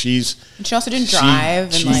 she also didn't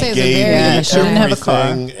drive. She and gave me she didn't have a car.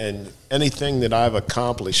 And anything that I've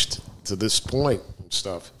accomplished to this point and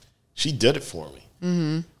stuff, she did it for me.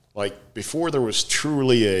 Mm-hmm. Like, before there was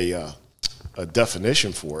truly a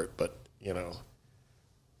definition for it, but,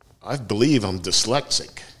 I believe I'm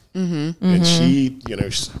dyslexic. Mm-hmm. And she,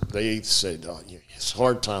 they said, it's a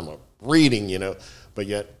hard time of reading, but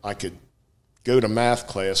yet I could go to math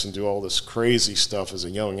class and do all this crazy stuff as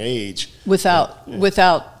a young age. Without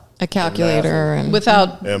a calculator and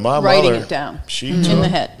without my writing mother, it down. She in took the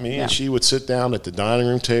head. me, and she would sit down at the dining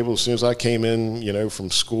room table as soon as I came in, you know, from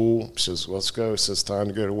school. She says, "Let's go." It says time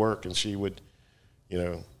to go to work, and she would, you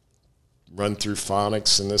know, run through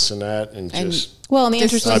phonics and this and that, and just. Well, and the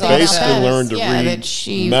interesting I thing basically learned to read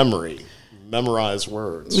memorize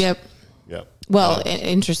words. Yep. Yep. Well,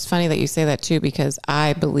 it's funny that you say that too, because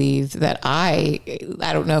I believe that I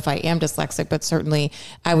don't know if I am dyslexic, but certainly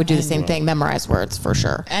I would do the same thing, memorize words for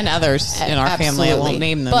sure. And others in our family, I won't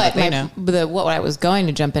name them, but they know. What I was going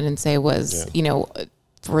to jump in and say was, you know,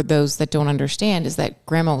 for those that don't understand, is that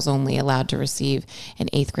grandma was only allowed to receive an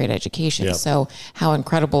 8th grade education. Yep. So how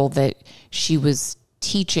incredible that she was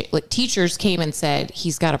teaching, like teachers came and said,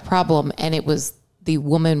 he's got a problem. And it was the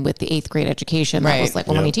woman with the 8th grade education that was like,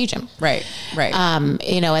 well, let me teach him. Right.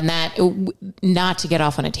 You know, and that, not to get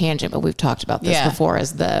off on a tangent, but we've talked about this before,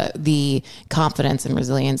 as the confidence and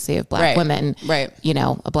resiliency of Black women. Right. You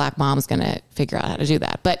know, a Black mom's going to figure out how to do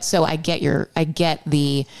that. But so I get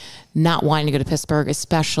the not wanting to go to Pittsburgh,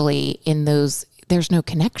 especially in those. There's no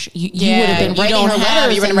connection. You would have been writing her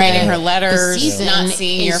letters. You would have been writing her letters, not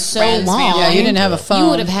seeing your friends. Long. Yeah, you didn't have a phone. You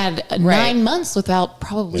would have had 9 months without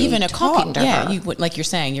probably even talking to her. Yeah, you would, like you're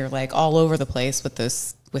saying, you're like all over the place with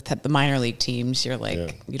this. With the minor league teams, you're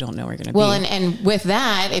like, you don't know where you're going to be. Well, and with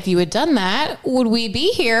that, if you had done that, would we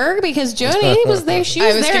be here? Because Jody was there. She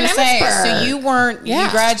was there in Emmitsburg. So you weren't, you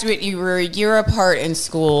graduate, you were a year apart in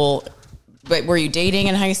school, but were you dating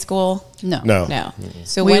in high school? No.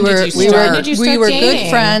 So when did you start? We were good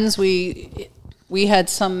friends. We had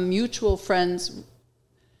some mutual friends.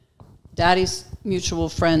 Daddy's mutual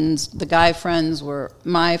friends, the guy friends were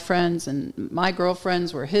my friends, and my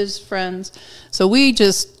girlfriends were his friends. So we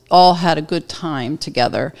just all had a good time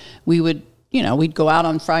together. We would, you know, we'd go out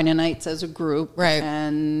on Friday nights as a group,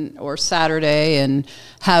 or Saturday, and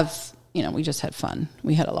have, you know, we just had fun.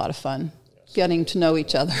 We had a lot of fun getting to know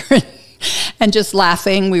each other and just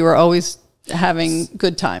laughing. We were always having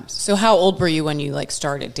good times. So how old were you when you like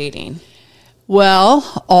started dating?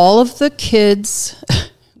 Well, all of the kids,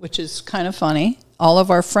 which is kind of funny, all of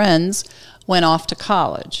our friends went off to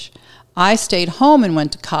college. I stayed home and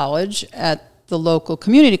went to college at the local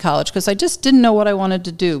community college because I just didn't know what I wanted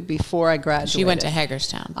to do before I graduated. She went to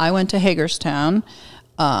Hagerstown. I went to Hagerstown,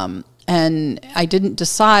 and I didn't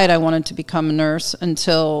decide I wanted to become a nurse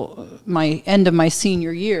until my end of my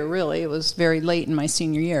senior year, really. It was very late in my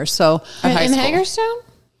senior year. So in Hagerstown?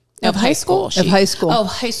 Of high school. Of high school. Oh,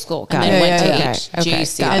 high school. Got it. Went to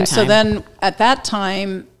HGC. And so then at that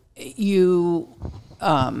time, you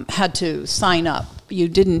had to sign up. You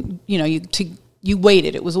didn't, you know, you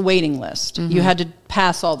waited. It was a waiting list. Mm-hmm. You had to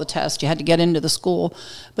pass all the tests. You had to get into the school.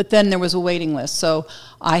 But then there was a waiting list. So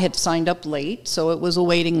I had signed up late, so it was a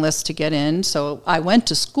waiting list to get in. So I went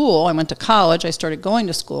to school. I went to college. I started going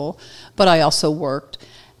to school, but I also worked.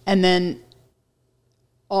 And then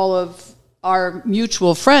all of our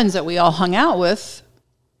mutual friends that we all hung out with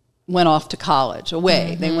went off to college,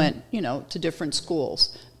 away. Mm-hmm. They went, you know, to different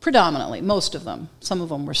schools. Predominantly, most of them. Some of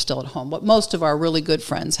them were still at home, but most of our really good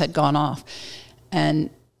friends had gone off. And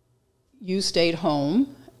you stayed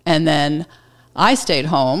home, and then I stayed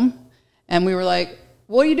home, and we were like,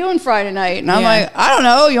 what are you doing Friday night? And I'm like, I don't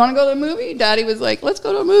know. You want to go to a movie? Daddy was like, let's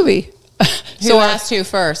go to a movie. Who asked who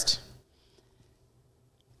first?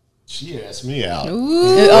 She asked me out. You're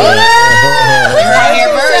right here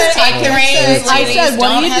first. Take the reins, I said, what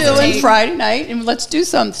are you doing Friday night? And let's do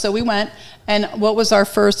something. So we went. And what was our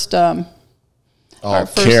first? Carrie.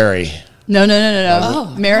 No.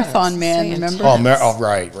 Oh, Marathon Man, remember?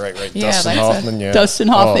 Right. Dustin Hoffman, Dustin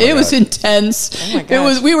Hoffman. It was intense. Oh my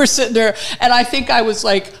gosh. We were sitting there, and I think I was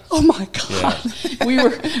like, oh my God. Yeah.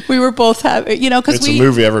 we were both having, you know, because it's a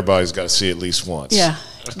movie everybody's got to see at least once. Yeah.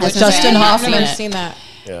 With Dustin Hoffman. I've never seen that.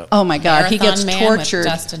 Yeah. Oh my God, he gets tortured,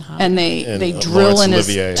 and they drill in his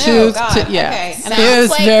tooth. Okay. And it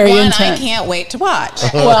was like very intense. I can't wait to watch.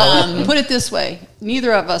 Well, put it this way: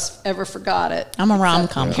 neither of us ever forgot it. I'm a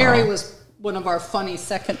rom-com. Carrie was one of our funny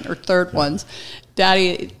second or third ones.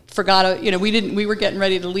 Daddy forgot it. You know, we were getting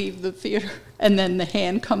ready to leave the theater, and then the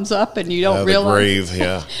hand comes up, and you don't realize. The grave,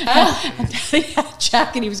 yeah. And Daddy had a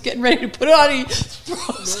jacket. He was getting ready to put it on. He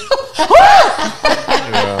throws it.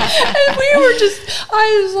 And we were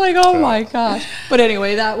I was like, oh my gosh. But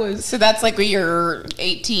anyway, that was. So that's like when you're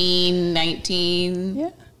 18, 19.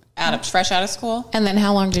 Yeah. Fresh out of school. And then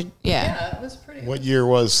how long did? Yeah, it was pretty. What year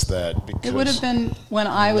was that? Because it would have been when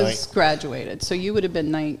I was graduated. So you would have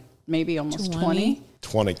been maybe almost 20.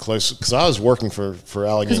 20, close, because I was working for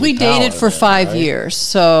Allegheny. Because we dated for 5 years.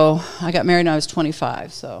 So I got married when I was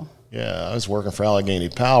 25. So Yeah, I was working for Allegheny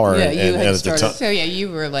Power. Yeah, you had at started. the time, So yeah, you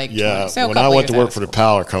were like, yeah. 20, so when I went to work for the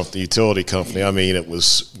power company, utility company, I mean, it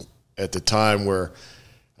was at the time where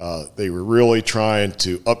they were really trying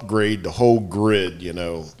to upgrade the whole grid, you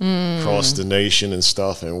know, across the nation and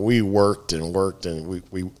stuff. And we worked and worked, and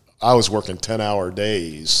I was working 10-hour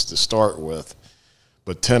days to start with,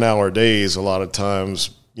 but 10-hour days a lot of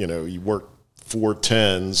times, you know, you work 4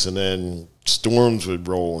 10s, and then storms would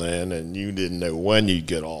roll in, and you didn't know when you'd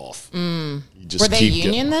get off. You just Were they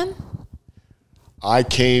union then?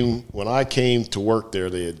 When I came to work there,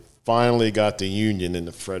 they had finally got the union in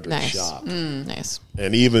the Frederick shop. Nice.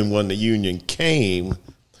 And even when the union came,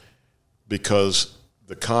 because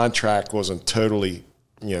the contract wasn't totally,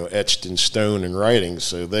 you know, etched in stone in writing,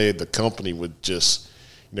 so the company would just,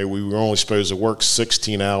 you know, we were only supposed to work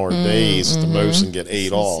 16-hour days at the most and get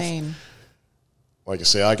 8 off. Insane. Like I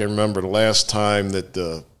say, I can remember the last time that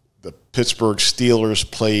the Pittsburgh Steelers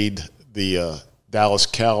played the Dallas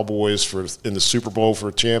Cowboys in the Super Bowl for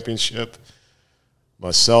a championship.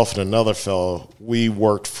 Myself and another fellow, we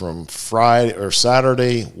worked from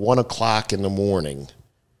Saturday 1 o'clock in the morning,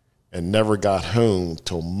 and never got home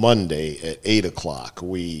till Monday at 8 o'clock.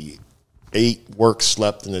 We ate, worked,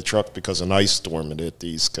 slept in the truck because an ice storm had hit the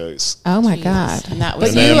East Coast. Oh my God. And that was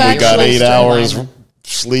And then we got 8 hours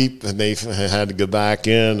sleep, and they had to go back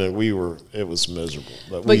in, and it was miserable.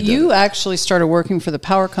 But you actually started working for the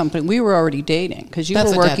power company. We were already dating because you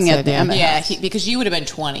were working at the Emmett House. because you would have been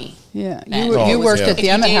 20. Yeah, you worked at the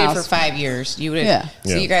Emmett House for 5 years. You would have.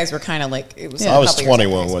 Yeah. So you guys were kind of like it was. I was 20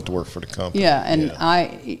 when I went to work for the company. Yeah,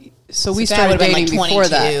 and so we Dad started would have dating been like before 22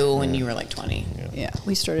 that. when you were like 20. Yeah,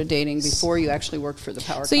 we started dating before you actually worked for the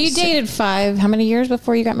power So company. you dated how many years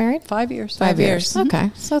before you got married? 5 years. 5 years.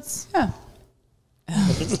 Okay. So it's Yeah.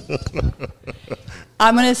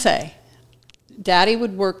 I'm going to say, Daddy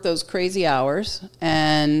would work those crazy hours,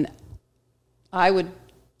 and I would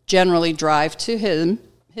generally drive to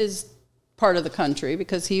his part of the country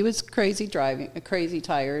because he was crazy driving, crazy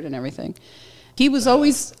tired and everything. He was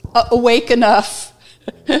always awake enough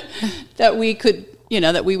that we could,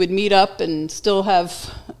 that we would meet up and still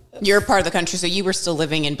have. You're part of the country, so you were still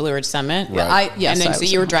living in Blue Ridge Summit. Right. Yes, and then I so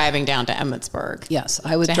was you were driving down to Emmitsburg. Yes,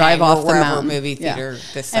 I would to drive hang, off or the wherever mountain. movie theater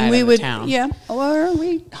this side and we of would, the town. Yeah, or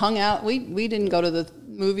we hung out. We didn't go to the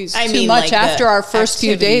movies I too mean, much like after our first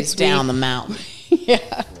few activities dates. down the mountain.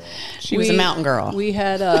 Yeah, She was a mountain girl. We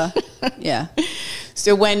had yeah.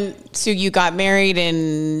 So you got married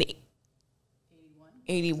in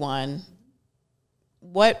 81.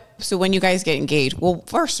 So when you guys get engaged, well,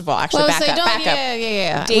 first of all, actually back up.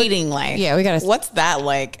 Yeah. Dating life. Yeah, we gotta. What's that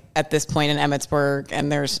like at this point in Emmitsburg?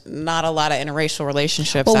 And there's not a lot of interracial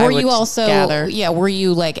relationships. Well, I were would you also? gather. Yeah, were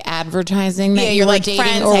you like advertising that Yeah, you you're were like dating,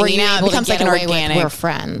 friends or were hanging you out. It able to becomes get like an away with organic. we're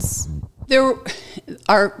friends?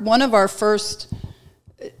 One of our first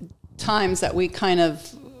times that we kind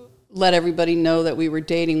of let everybody know that we were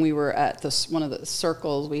dating. We were at one of the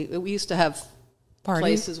circles. We used to have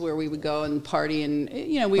places where we would go and party, and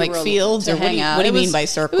we like were fields, to or hang out. what do you mean by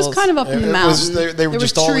circles? It was kind of up in the mountain. They were there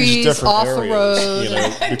just were all these trees different off areas. the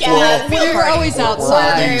road. Yeah, We were always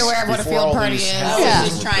outside. Very aware of what a field party is. I was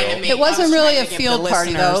just trying to make. It wasn't really a give field the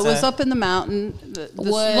party though. It was listeners up in the mountain, the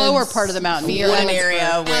Woods, lower part of the mountain, a wooden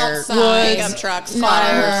area where outside, pickup trucks,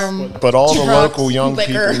 farmers. But all the Trucks, local young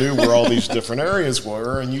liquor. people knew where all these different areas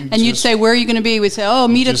were, and you'd say, "Where are you going to be?" We'd say, "Oh,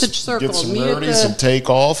 meet at the just circle." get some Meet at roadies and the take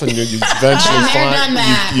off, and you eventually done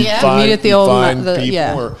that. Meet at the old people,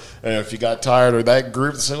 yeah. or if you got tired of that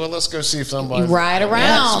group, say, "Well, let's go see if somebody." Ride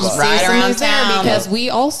around, Yeah, Ride around there town. because we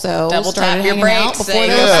also Double started tap your hanging out brakes, before say,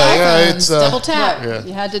 there was cell phones. it's double tap. Right.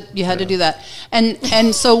 You had to do that.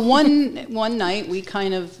 And so one night we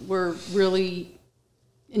kind of were really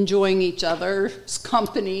enjoying each other's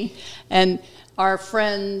company, and our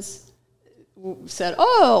friends said,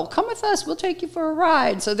 "Oh, come with us. We'll take you for a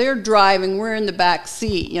ride." So they're driving, we're in the back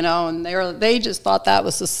seat, and they just thought that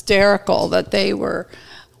was hysterical that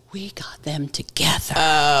we got them together.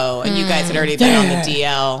 Oh, and you guys had already been on the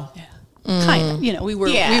DL. Kind of,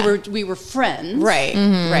 we were friends. Right,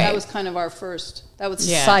 right. That was kind of our first. That was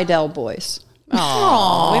Yeah. Seidel boys.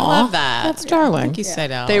 Oh, we love that. That's darling. Thank you,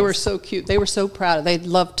 Seidel. They were so cute. They were so proud. They'd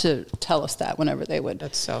love to tell us that whenever they would.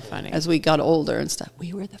 That's so funny. As we got older and stuff,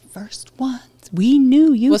 we were the first ones. We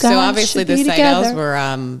knew you guys so obviously should the be Seidels together.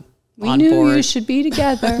 were We on knew board. you should be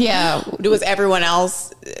together. Yeah. Was everyone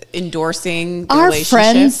else endorsing the Our relationship?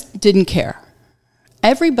 friends didn't care.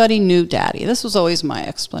 Everybody knew Daddy. This was always my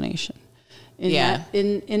explanation. In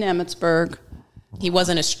Emmitsburg. He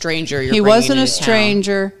wasn't a stranger. He wasn't a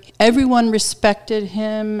stranger. Everyone respected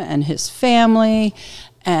him and his family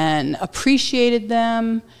and appreciated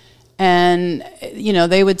them. And, you know,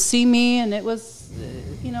 they would see me, and it was,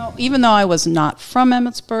 you know, even though I was not from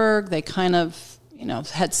Emmitsburg, they kind of, you know,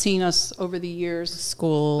 had seen us over the years.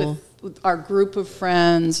 School. With our group of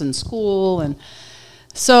friends and school. And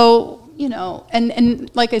so, you know, and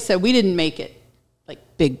like I said, we didn't make it like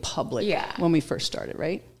big public when we first started,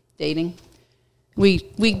 right? Dating. We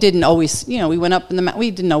didn't always, you know, we went up in the,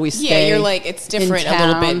 we didn't always stay. Yeah, you're like, it's different a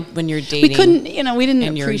little bit when you're dating. We couldn't, you know, we didn't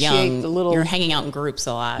and appreciate you're young, the little. You're hanging out in groups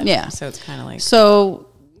a lot. Yeah. So it's kind of like. So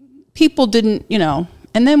people didn't, you know,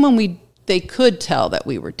 and then when they could tell that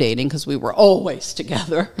we were dating because we were always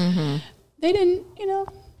together, they didn't, you know,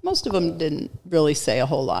 most of them didn't really say a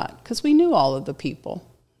whole lot because we knew all of the people.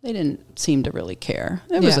 They didn't seem to really care.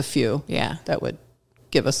 There was a few that would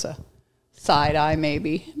give us a side eye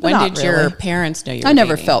maybe. When did your parents know you were I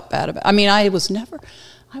never dating? felt bad about it. I mean, I was never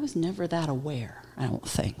that aware, I don't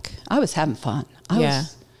think. I was having fun.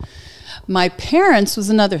 My parents was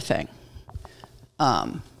another thing.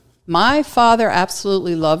 My father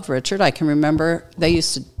absolutely loved Richard. I can remember they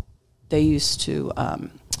used to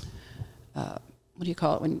what do you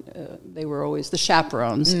call it when they were always the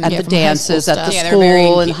chaperones at the dances at the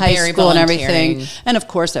school and high school and everything. And of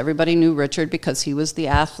course, everybody knew Richard because he was the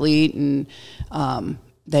athlete, and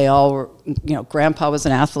they all were, you know, Grandpa was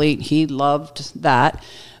an athlete. He loved that,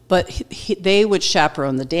 but they would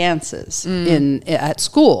chaperone the dances at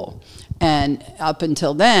school. And up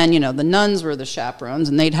until then, you know, the nuns were the chaperones,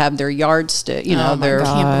 and they'd have their yardstick, you know, their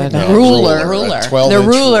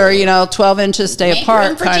ruler, you know, 12 inches stay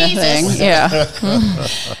apart kind of thing. Yeah.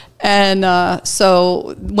 And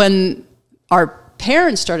so when our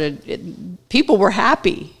parents started, people were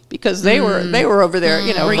happy because they were over there,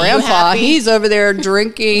 you know, Grandpa, he's over there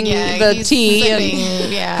drinking the tea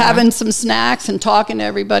and having some snacks and talking to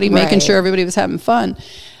everybody, making sure everybody was having fun.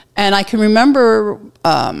 And I can remember,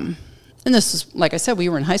 and this is, like I said, we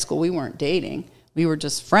were in high school. We weren't dating. We were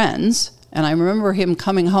just friends. And I remember him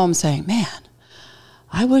coming home saying, man,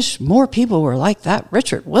 I wish more people were like that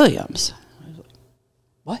Richard Williams. I was like,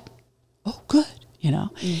 what? Oh, good. You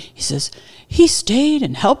know, he says, he stayed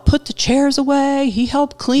and helped put the chairs away. He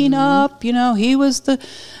helped clean up. You know, he was the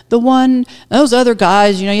one. Those other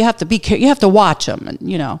guys, you know, you have to be careful. You have to watch them. And,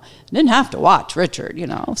 you know, didn't have to watch Richard, you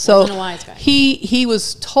know. So wasn't a wise guy. He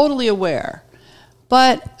was totally aware.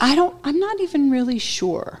 But I'm not even really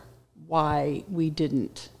sure why we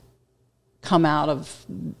didn't come out of,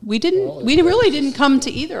 we really didn't come to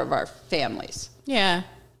either of our families. Yeah.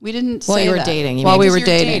 We didn't While say you were that. dating. While we were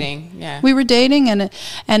dating. Yeah. We were dating,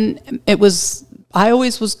 and it was, I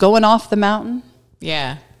always was going off the mountain.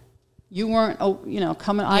 Yeah. You weren't, you know,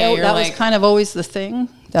 coming. Yeah, that was kind of always the thing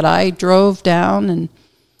that I drove down. And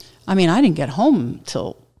I mean, I didn't get home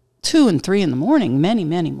till 2 and 3 in the morning, many,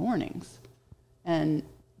 many mornings.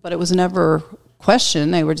 But it was never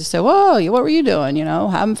questioned. They would just say, "Whoa, what were you doing? You know,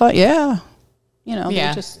 having fun? Yeah, you know."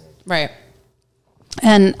 Yeah, just right.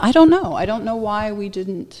 And I don't know. I don't know why we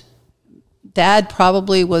didn't. Dad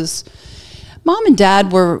probably was. Mom and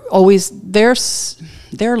Dad were always their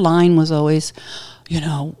line was always, you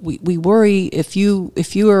know, we worry if you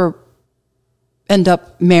end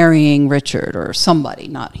up marrying Richard or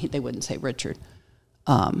somebody. They wouldn't say Richard.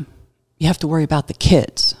 You have to worry about the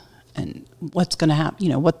kids. And what's going to happen, you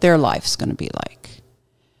know, what their life's going to be like.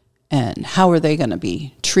 And how are they going to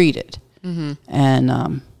be treated? And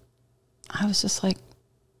I was just like,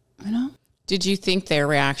 you know. Did you think their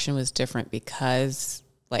reaction was different because,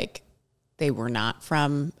 like, they were not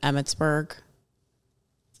from Emmitsburg?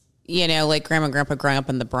 You know, like Grandma and Grandpa growing up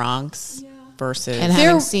in the Bronx versus... And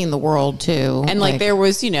having seen the world, too. And, like there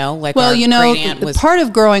was, you know, like well, you know, was part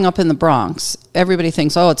of growing up in the Bronx, everybody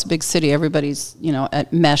thinks, oh, it's a big city. Everybody's, you know,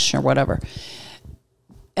 at mesh or whatever.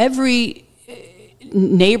 Every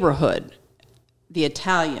neighborhood, the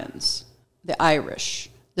Italians, the Irish,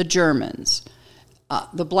 the Germans,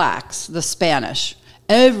 the blacks, the Spanish,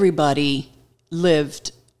 everybody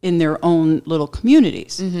lived in their own little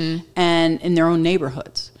communities and in their own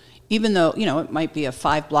neighborhoods. Even though, you know, it might be a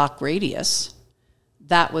 5-block radius,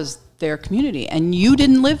 that was their community. And you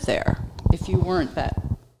didn't live there if you weren't that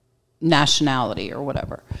nationality or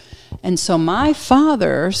whatever. And so my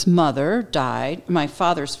father's father died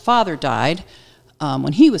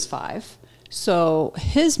when he was 5. So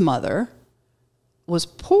his mother was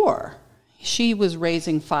poor. She was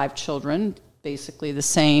raising 5 children, basically the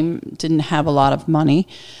same, didn't have a lot of money.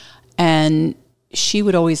 And she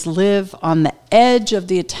would always live on the edge of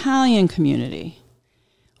the Italian community,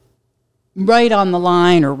 right on the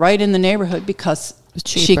line or right in the neighborhood, because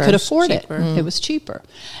she could afford it. It was cheaper.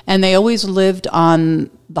 And they always lived on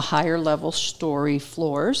the higher level story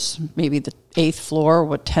floors, maybe the 8th floor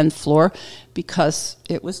or 10th floor, because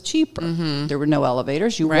it was cheaper. There were no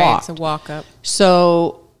elevators. You walked. It's a walk up.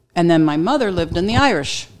 So, and then my mother lived in the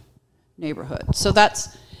Irish neighborhood. So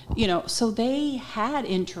that's, you know, so they had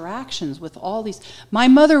interactions with all these. My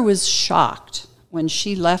mother was shocked when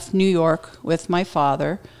she left New York with my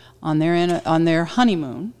father on their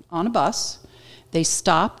honeymoon on a bus. They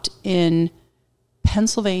stopped in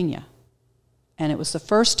Pennsylvania, and it was the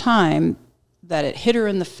first time that it hit her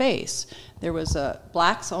in the face. There was a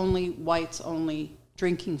blacks only, whites only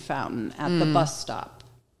drinking fountain at the bus stop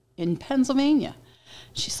in Pennsylvania.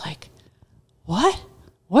 She's like, what?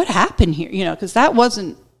 What happened here? You know, because that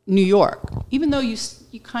wasn't New York. Even though you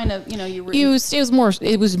kind of, you know, you were.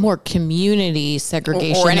 It was more community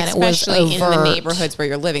segregation, and than especially it was in the neighborhoods where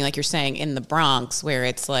you're living, like you're saying in the Bronx, where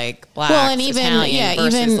it's like blacks, and even Italian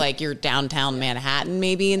versus like your downtown Manhattan,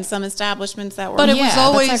 maybe in some establishments that were. But it was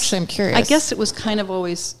always. Actually, I'm curious. I guess it was kind of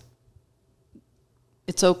always.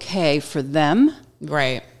 It's okay for them,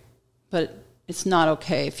 right? But it's not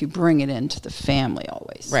okay if you bring it into the family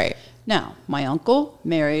always, right? Now, my uncle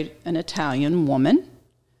married an Italian woman,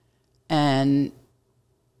 and,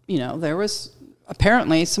 you know, there was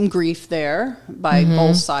apparently some grief there by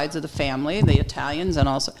both sides of the family, the Italians and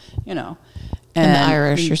also, you know. And the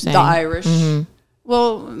Irish, you're saying. The Irish.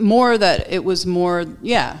 Well, more that it was more,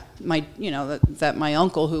 that my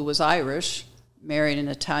uncle, who was Irish, married an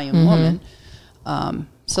Italian woman.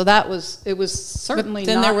 So it was certainly but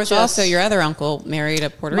then not there was just also your other uncle married a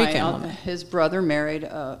Puerto Rican woman. His brother married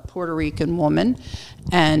a Puerto Rican woman.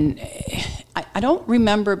 And I don't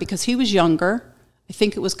remember, because he was younger. I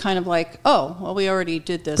think it was kind of like, oh, well, we already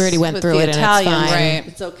did this. We already went through the it, Italians. and it's fine. Right.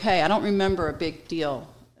 It's okay. I don't remember a big deal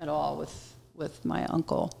at all with my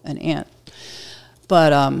uncle and aunt.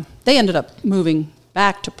 But they ended up moving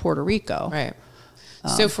back to Puerto Rico. Right.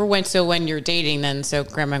 So when you're dating, then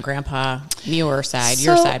grandma and grandpa, your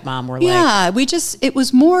side, mom were it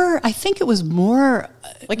was more, I think it was more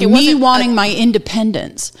like it me wanting my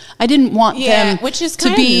independence. I didn't want them which is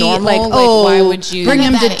to be normal. like, why would you bring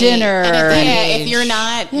them to dinner? If you're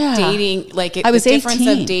not dating, like I was the difference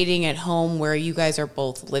 18. of dating at home where you guys are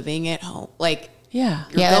both living at home, like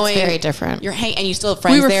that's very different. You're and you still have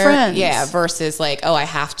friends we were there, friends. versus like, oh, I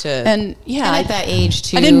have to, and at that age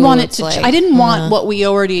too. I didn't want it to. I didn't want what we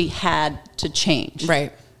already had to change.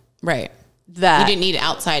 Right. That you didn't need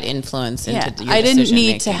outside influence into your I didn't need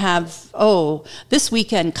making. to have, this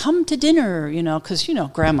weekend, come to dinner, you know, because, you know,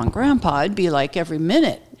 grandma and grandpa, it'd be like every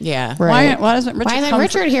minute. Yeah. Right. Why doesn't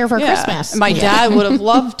Richard here for Christmas? My dad would have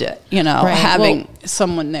loved it, you know, having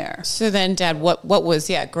someone there. So then, Dad, what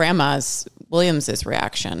was Grandma's Williams's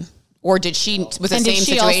reaction? Or did she, was the same did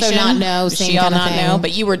she situation? Also not know, did she all not know?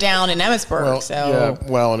 But you were down in Emmitsburg,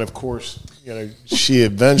 and of course, you know, she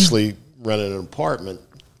eventually rented an apartment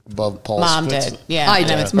above Paul's. Mom did, I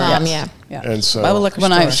did. Mom, yeah. And so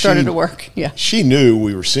when I started to work, she knew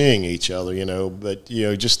we were seeing each other, you know, but, you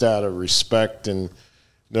know, just out of respect and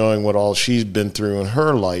knowing what all she's been through in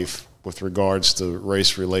her life with regards to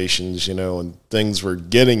race relations, you know, and things were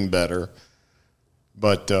getting better.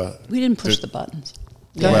 But we didn't push the buttons.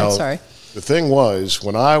 Go ahead, sorry. The thing was,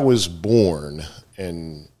 when I was born,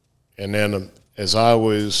 and then as I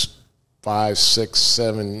was 5, 6,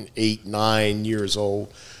 7, 8, 9 years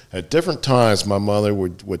old, at different times my mother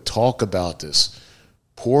would talk about this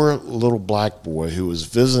poor little black boy who was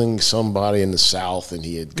visiting somebody in the South and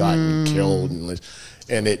he had gotten killed,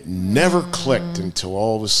 and it never clicked until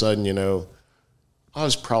all of a sudden, you know, I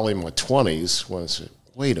was probably in my 20s when I said,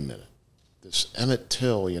 wait a minute, this Emmett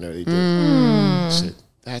Till, you know, he did. I said,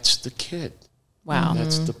 that's the kid. Wow.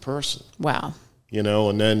 That's the person. Wow. You know,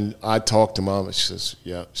 and then I talked to Mom, and she says,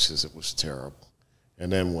 it was terrible.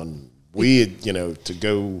 And then when we had, you know, to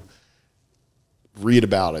go read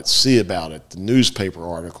about it, see about it, the newspaper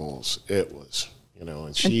articles, it was, you know,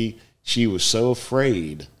 and she was so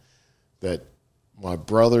afraid that my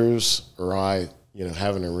brothers or I, you know,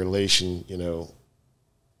 having a relation, you know,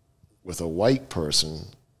 with a white person,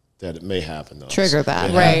 that it may happen to us. Trigger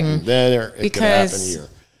that. Right. Then it could happen here.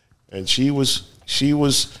 And she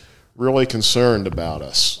was really concerned about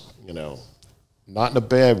us, you know, not in a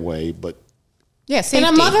bad way, but safety. And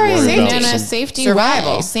a mother and a safety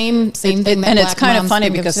survival. Way. Same thing. And it's kind of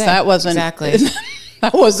funny because that wasn't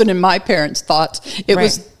that wasn't in my parents' thoughts. It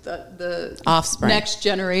was the offspring, next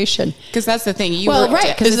generation. Because that's the thing.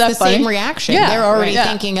 Because it's the same reaction. Yeah, they're already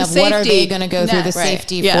thinking of what are they going to go through the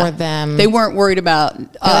safety for them. They weren't worried about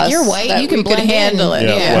us. Like, you're white, you can blend handle in.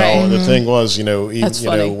 it. Well, the thing was, you know, That's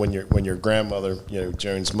funny. know, when your grandmother, you know,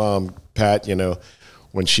 Joan's mom, Pat, you know,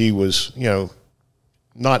 when she was, you know,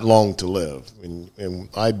 not long to live. And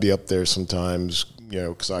I'd be up there sometimes, you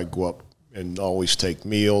know, because I'd go up and always take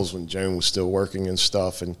meals when Joan was still working and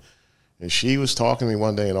stuff. And she was talking to me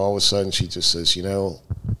one day, and all of a sudden she just says, you know,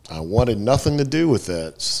 I wanted nothing to do with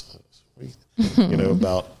that, you know,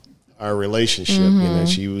 about our relationship. You know,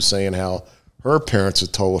 she was saying how her parents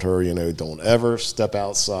had told her, you know, don't ever step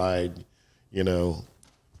outside, you know,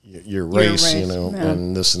 your race, you know,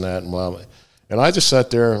 and this and that and blah, blah. And I just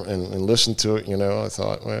sat there and listened to it, you know. I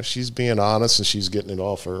thought, well, she's being honest and she's getting it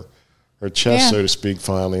off her chest, so to speak,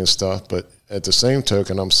 finally and stuff. But at the same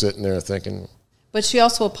token, I'm sitting there thinking. But she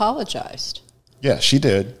also apologized. Yeah, she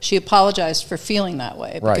did. She apologized for feeling that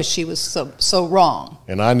way because she was so wrong.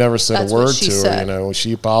 And I never said a word to her, you know. When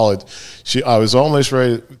she apologized, I was almost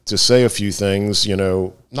ready to say a few things, you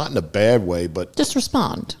know, not in a bad way, but just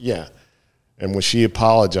respond. Yeah. And when she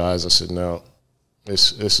apologized, I said, no,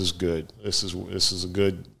 this is good. This is a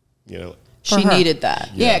good, you know. She needed that.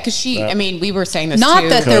 Yeah, because she, I mean, we were saying this not too.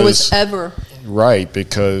 That there was ever. Right,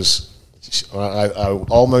 because I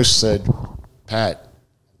almost said, Pat,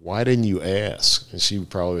 why didn't you ask? And she would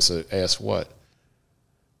probably say, ask what?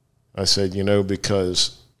 I said, you know,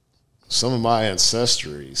 because some of my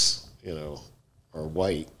ancestries, you know, are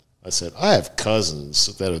white. I said, I have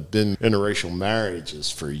cousins that have been in interracial marriages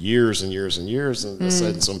for years and years and years. And I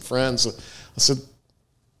said, some friends, I said,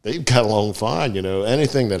 they've got along fine, you know.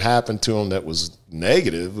 Anything that happened to them that was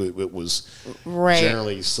negative, it was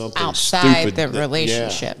generally something outside stupid. The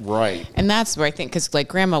relationship. Yeah, right. And that's where I think, because like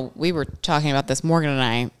Grandma, we were talking about this, Morgan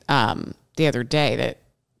and I, the other day, that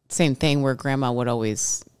same thing where Grandma would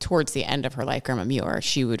always, towards the end of her life, Grandma Muir,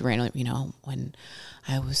 she would randomly, you know, when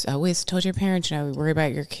I always told your parents, you know, we worry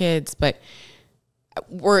about your kids, but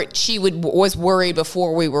she was worried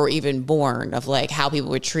before we were even born of like how people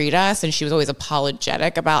would treat us, and she was always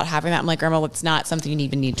apologetic about having that. I'm like, Grandma, it's not something you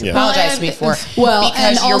even need to apologize to me for. Well,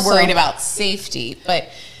 because you're worried about safety. But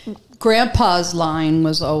Grandpa's line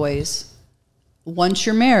was always, once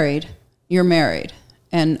you're married, you're married.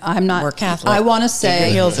 And I'm not. We're Catholic. I want to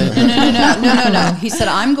say no. He said,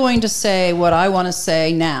 I'm going to say what I want to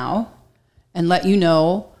say now, and let you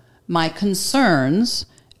know my concerns.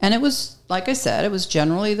 And it was, like I said, it was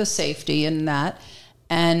generally the safety and that.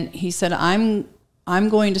 And he said, I'm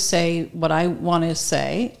going to say what I want to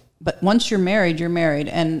say, but once you're married, you're married.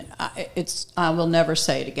 And I will never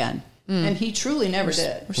say it again. And he truly never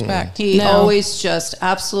did. Respect. He always just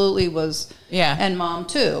absolutely was. Yeah. And mom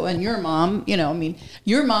too. And your mom, you know, I mean,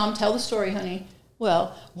 your mom, tell the story, honey.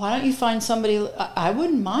 Well, why don't you find somebody, I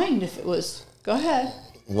wouldn't mind if it was, go ahead.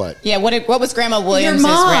 What? Yeah, what was Grandma Williams' Your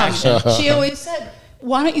mom, reaction? She always said,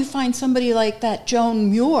 why don't you find somebody like that Joan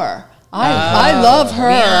Muir? I love her.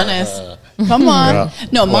 Be honest. Come on. Yeah.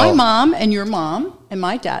 No, my mom and your mom and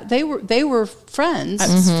my dad, they were friends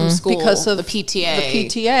from school because of the PTA. The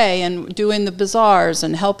PTA and doing the bazaars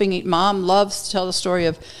and helping. Mom loves to tell the story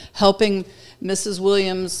of helping Mrs.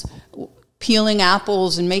 Williams peeling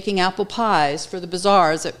apples and making apple pies for the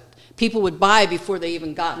bazaars that people would buy before they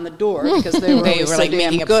even got in the door because they were so like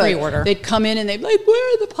damn making good. A pre-order. They'd come in and they'd be like,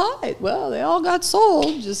 "Where are the pies?" Well, they all got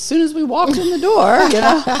sold as soon as we walked in the door. You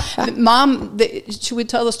know, Mom, she would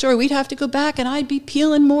tell the story. We'd have to go back, and I'd be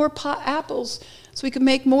peeling more apples so we could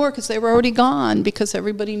make more because they were already gone because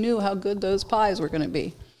everybody knew how good those pies were going to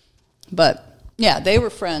be. But yeah, they were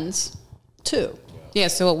friends too. Yeah.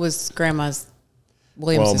 So what was Grandma's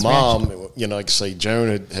Williams' Mom, reaction? you know, like I say,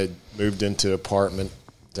 Joan had moved into an apartment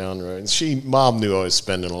down the road. And Mom knew I was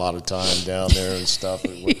spending a lot of time down there and stuff.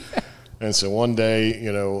 And so one day,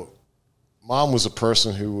 you know, Mom was a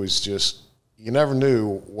person who was just, you never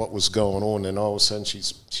knew what was going on. And all of a sudden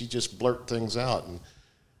she just blurted things out.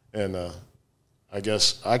 And I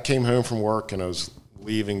guess I came home from work and I was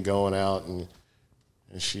leaving, going out. And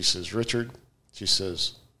she says, Richard, she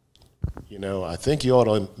says, you know, I think you ought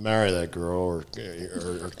to marry that girl or cut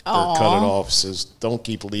it off. Says, don't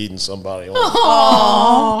keep leading somebody on.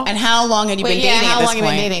 Aww. And how long had you been dating how at this long point?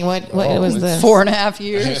 Have you been dating? What was the 4.5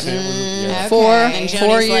 years? Yeah. Okay.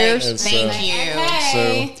 4 years. Like,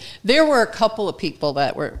 thank you. So there were a couple of people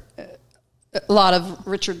that were a lot of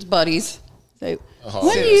Richard's buddies. When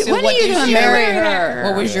are you going to marry her?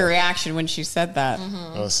 What was your reaction when she said that?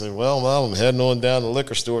 I said, well, Mom, I'm heading on down to the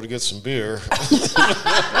liquor store to get some beer.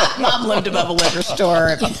 Mom lived above a liquor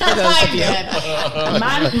store, for those of you.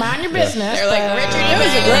 mind your business. They're like, Richard, it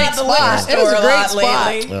was a great spot. It was a great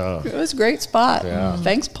spot. It was a great spot. Yeah.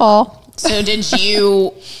 Thanks, Paul. So did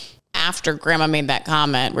you, after Grandma made that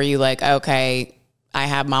comment, were you like, okay, I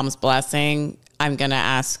have Mom's blessing, I'm going to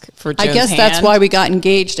ask for Joan's I guess hand. that's why we got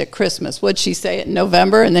engaged at Christmas. What'd she say in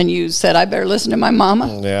November? And then you said, I better listen to my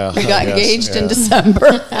mama. Yeah. We got engaged in December.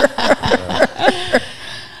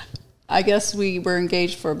 I guess we were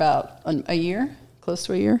engaged for about a year, close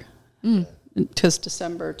to a year. Just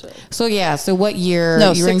December to. So what year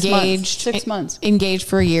you were engaged? 6 months. Engaged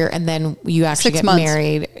for a year, and then you actually 6 get months.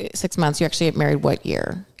 married. 6 months. You actually get married. What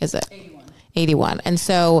year is it? 81. And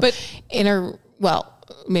so, I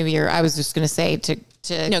was just going to say to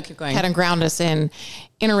keep going. Head and ground us in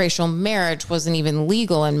interracial marriage wasn't even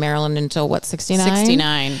legal in Maryland until what, 69?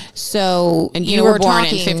 69. So, And you were born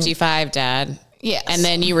in 55, Dad. Yes. And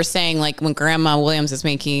then you were saying, like, when Grandma Williams is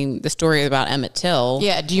making the story about Emmett Till.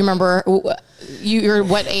 Yeah. Do you remember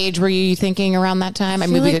what age were you thinking around that time? I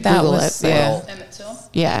mean, we could Google it. Yeah. Emmett Till?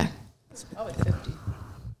 Yeah. Probably 50.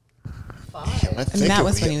 I think And that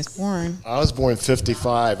was when he was born. I was born in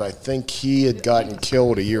 55. I think he had gotten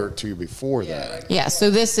killed a year or two before that. Yeah, so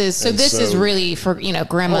this is really for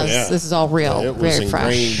grandma's. Oh, yeah. This is all real, It was very fresh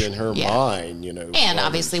ingrained in her mind, and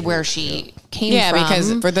obviously where she came Yeah, from.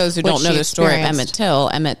 because for those who what don't know she the story of experienced.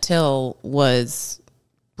 Emmett Till was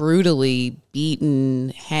brutally beaten,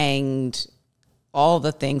 hanged, all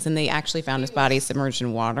the things, and they actually found his body submerged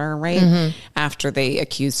in water, right? After they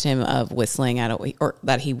accused him of whistling or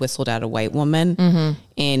that he whistled at a white woman.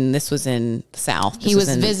 And this was in the South. He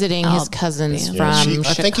was visiting his cousins from I Chicago.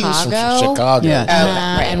 think he was from Chicago.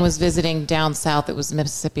 Yeah. And was visiting down south. It was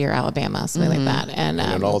Mississippi or Alabama, something like that. And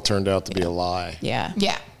And it all turned out to be a lie. Yeah.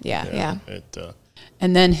 yeah.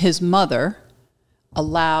 And then his mother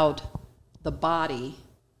allowed the body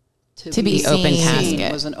to be open seen. casket.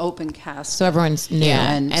 It was an open casket. So everyone knew.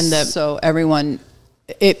 Yeah. and And the- so everyone,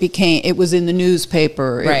 it was in the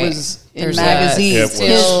newspaper. Right. It was in There's magazines. a-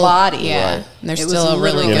 His body. Yeah. Right. And there's It was still a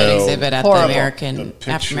really literally good You know, exhibit at horrible. the The African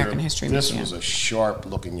picture, History this Museum. was a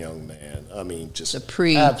sharp-looking young man. I mean, just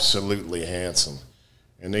pre- absolutely handsome.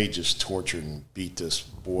 And they just tortured and beat this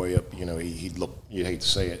boy up. You know, he looked, you hate to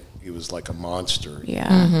say it, he was like a monster.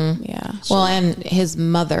 Yeah. Yeah. Well, and his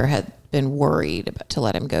mother had been worried to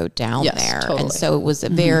let him go down Yes, there. totally. And so it was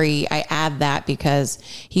I add that because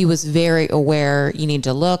he was very aware you need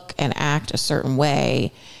to look and act a certain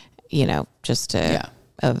way, just to,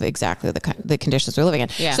 of exactly the conditions we're living in.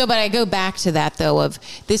 Yeah. So, but I go back to that though, of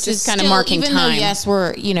this Just is kind of still, marking even time. though, yes,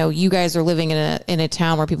 we're, you guys are living in a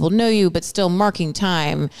town where people know you, but still marking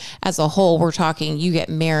time as a whole. We're talking, you get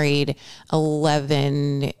married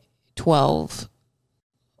 11, 12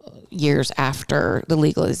 years after the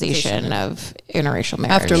legalization of interracial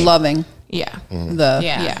marriage. After loving Yeah.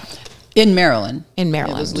 Yeah. in Maryland. In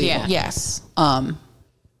Maryland. was legal. Yeah. Yes.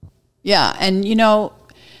 Yeah, and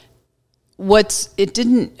it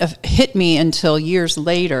didn't hit me until years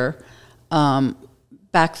later.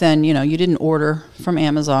 Back then, you didn't order from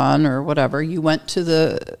Amazon or whatever. You went to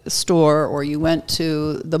the store or you went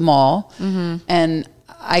to the mall. And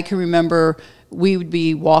I can remember we would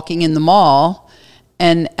be walking in the mall,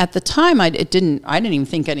 and at the time I didn't even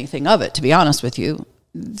think anything of it, to be honest with you.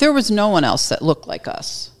 There was no one else that looked like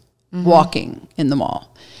us walking in the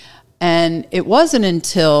mall. And it wasn't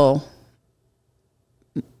until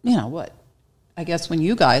I guess when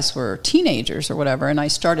you guys were teenagers or whatever, and I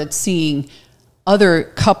started seeing other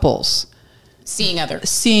couples, Seeing other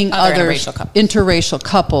interracial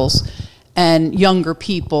couples and younger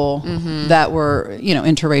people that were,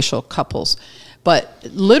 interracial couples. But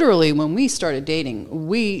literally when we started dating,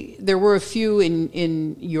 there were a few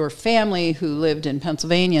in your family who lived in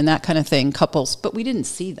Pennsylvania and that kind of thing, couples, but we didn't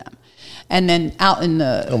see them. And then out in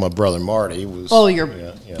the... my brother Marty was...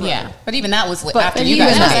 Yeah. But even that was after you That guys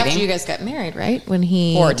was were after dating. you guys got married, right? When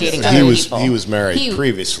he... Or dating He other was people. he was married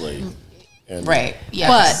previously. And Right.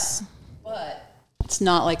 Yes. But it's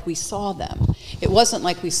not like we saw them. It wasn't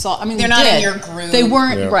like we saw... I mean, They're we not in did. your group. They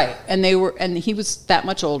weren't, Yeah. right. And he was that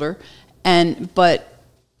much older. But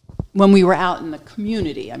when we were out in the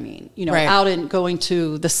community, Right. out in going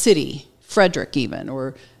to the city, Frederick even,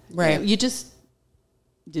 or... Right. You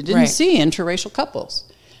didn't see interracial couples.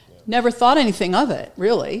 Never thought anything of it,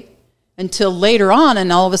 really, until later on.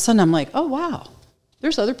 And all of a sudden, I'm like, oh, wow,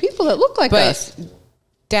 there's other people that look like us.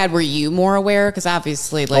 Dad, were you more aware? Because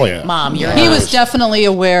obviously, Mom, you're He was definitely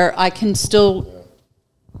aware. I can still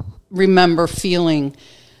remember feeling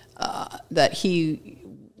that he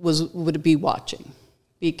would be watching.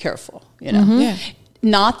 Be careful, Yeah.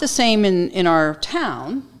 Not the same in our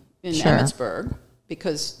town, in Emmitsburg,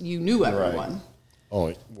 because you knew everyone.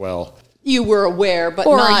 Oh, well... You were aware, but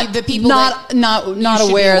Or not the people not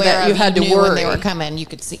aware that you had to knew worry. when they were coming. You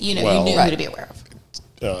could see, you knew Well, who to be aware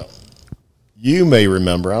of. You may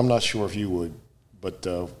remember, I'm not sure if you would, but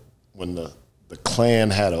when the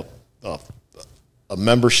Klan had a a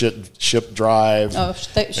membership drive. Oh,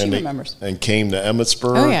 she remembers. And came to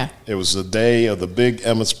Emmitsburg. Oh, yeah. It was the day of the big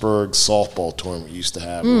Emmitsburg softball tournament we used to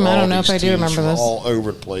have. I don't know if I do remember this. All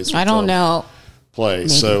over the place. I don't know. Play.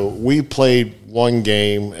 So we played one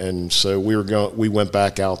game, and so we went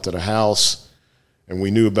back out to the house, and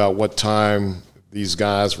we knew about what time these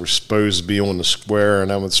guys were supposed to be on the square in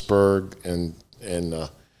Emmitsburg and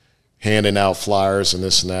handing out flyers and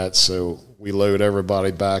this and that. So we load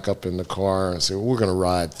everybody back up in the car and say, well, we're going to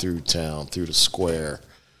ride through town, through the square.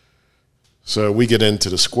 So we get into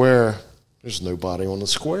the square. There's nobody on the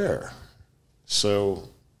square. So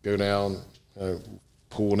go down,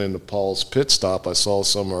 pulling into Paul's pit stop. I saw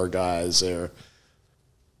some of our guys there.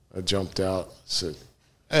 I jumped out, said,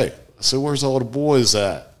 hey, I said, where's all the boys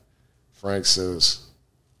at? Frank says,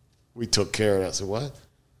 we took care of that. I said, what?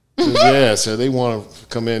 I said, yeah, so they want to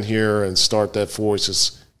come in here and start that for us.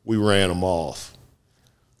 Just, we ran them off.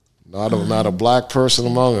 Not a black person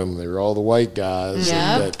among them. They were all the white guys.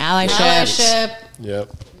 Yep. Allyship. Yep.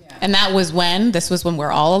 And that was when? This was when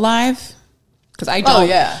we're all alive? Because I don't. Oh,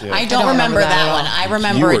 yeah. I don't remember that one. I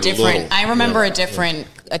remember a different. I remember Yeah. a different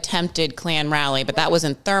attempted Klan rally, but that was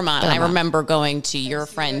in Thurmont. And I remember going to your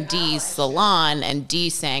friend Dee's salon and Dee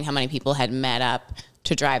saying how many people had met up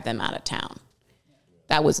to drive them out of town.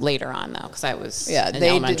 That was later on though, because I was in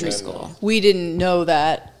elementary school. We didn't know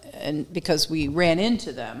that, and because we ran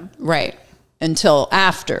into them Right. until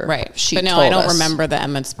after. Right. She But no, told I don't us. remember the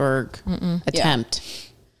Emmitsburg attempt.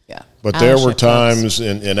 Yeah. But there were Allyship times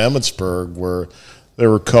in Emmitsburg where there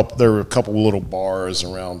were a couple little bars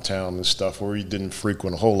around town and stuff where you didn't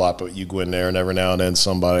frequent a whole lot, but you go in there and every now and then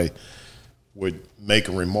somebody would make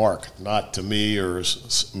a remark, not to me or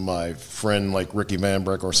my friend like Ricky Van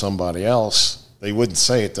Breck or somebody else. They wouldn't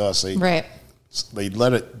say it to us. They'd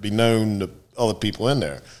let it be known to other people in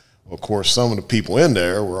there. Well, of course, some of the people in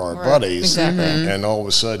there were our buddies. Exactly. And all of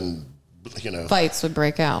a sudden, Fights would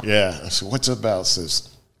break out. Yeah. I said, what's it about? Says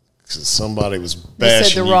somebody was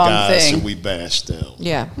bashing the you wrong guys, thing. and we bashed them.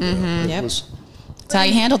 Yeah. Yep. That's how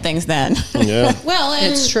you handle things then. Yeah. Well,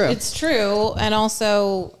 and It's true. It's true. And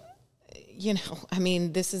also, I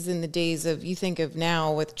mean, this is in the days of, you think of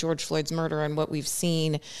now with George Floyd's murder and what we've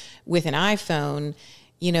seen with an iPhone,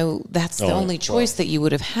 that's the only choice that you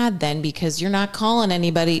would have had then, because you're not calling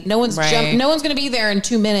anybody. No one's Right. no one's going to be there in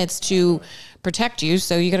 2 minutes to protect you.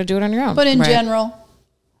 So you got to do it on your own. But in Right. general,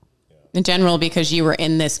 because you were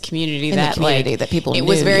in this community that people it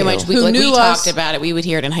was knew very you. much, we Who knew talked us. about it. We would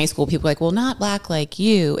hear it in high school. People were like, well, not black like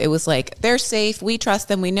you. It was like, they're safe. We trust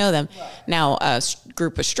them. We know them. Right. Now, a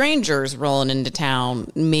group of strangers rolling into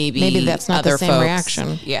town, maybe that's not other the same folks.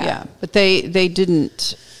 reaction. Yeah. But they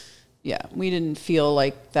didn't. Yeah, we didn't feel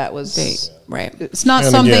like that was right. It's not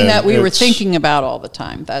And something again, that we were it's- thinking about all the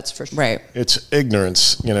time. That's for sure. Right. It's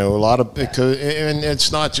ignorance, a lot of, because, and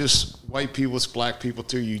it's not just white people, it's black people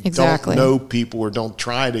too. You Exactly. don't know people or don't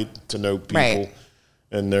try to know people Right.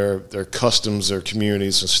 and their customs, their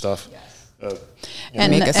communities and stuff. And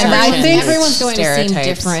Make I assumptions. think Everyone's going to seem Stereotypes.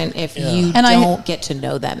 different if you And don't get to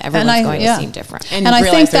know them. Everyone's going to seem different. And, And I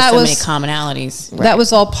realize think there's that so was- many commonalities. that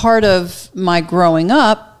was all part of my growing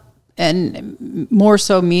up, and more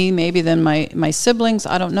so me maybe than my siblings.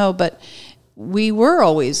 I don't know, but we were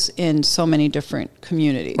always in so many different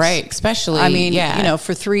communities. Right. Especially, I mean, yeah.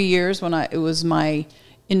 for 3 years when it was my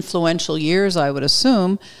influential years, I would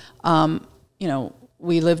assume,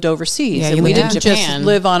 we lived overseas. Yeah, and you we lived in didn't Japan. just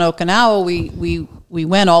live on Okinawa. We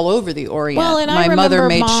went all over the Orient. Well, and my I mother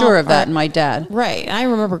remember made sure of that, and my dad. Right. And I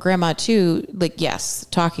remember grandma too,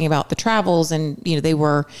 talking about the travels, and they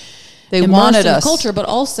were They immersed wanted in the us. culture, but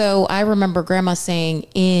also I remember grandma saying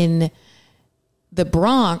in the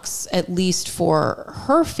Bronx, at least for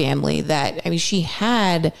her family, that she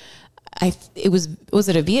had was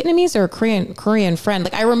it a Vietnamese or a Korean friend?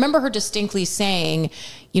 Like I remember her distinctly saying,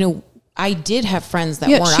 I did have friends that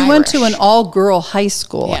weren't she Irish. went to an all-girl high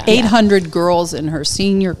school. Yeah. 800 girls in her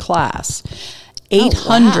senior class.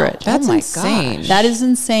 800. Wow. That's Oh my insane. gosh. That is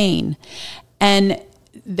insane. And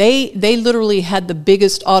they literally had the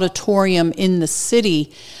biggest auditorium in the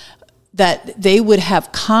city, that they would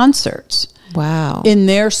have concerts Wow. in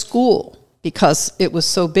their school because it was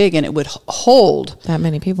so big, and it would hold That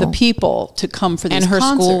many people. the people to come for these And her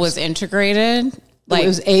concerts. school was integrated. it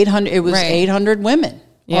was 800. It was Right. 800 women.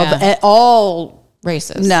 Yeah. All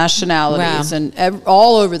Races. nationalities Wow. and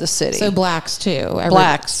all over the city. So blacks too.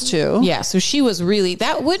 Blacks too. Yeah. So she was really,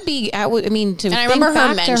 that would be, to And I think remember her back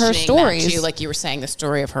to mentioning her stories. that too, like you were saying, the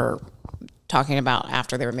story of her talking about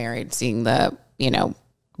after they were married, seeing the,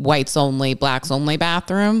 whites only, blacks only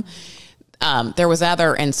bathroom. There was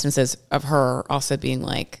other instances of her also being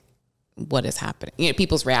like, what is happening. You know,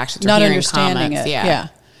 people's reactions, not hearing understanding comments, it. Yeah.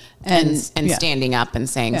 And standing up and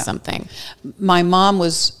saying something. My mom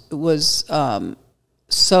was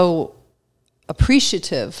so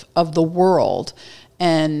appreciative of the world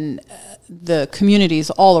and the communities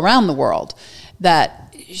all around the world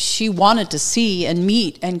that she wanted to see and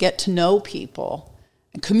meet and get to know people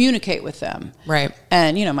and communicate with them. Right.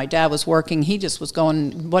 And, you know, my dad was working. He just was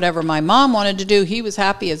going, whatever my mom wanted to do, he was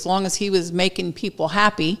happy as long as he was making people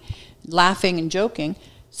happy, laughing and joking.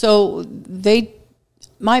 So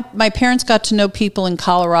my parents got to know people in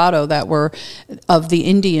Colorado that were of the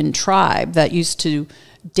Indian tribe that used to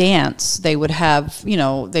dance. They would have, you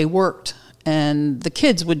know, they worked, and the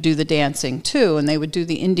kids would do the dancing too, and they would do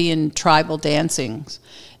the Indian tribal dancings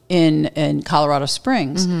in Colorado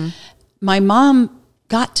Springs. Mm-hmm. My mom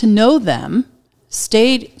got to know them,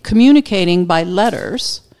 stayed communicating by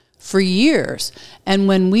letters for years. And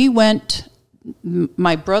when we went,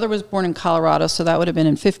 my brother was born in Colorado, so that would have been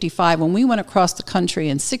in 55. When we went across the country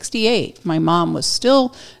in 68, my mom was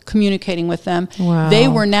still communicating with them. Wow. They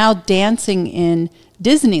were now dancing in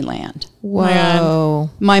Disneyland. Whoa.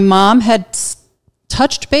 My mom had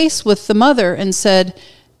touched base with the mother and said,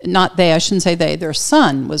 not they, I shouldn't say they, their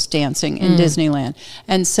son was dancing in Disneyland,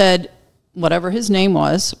 and said, whatever his name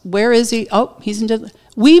was, where is he? Oh, he's in Disneyland.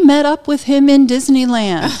 We met up with him in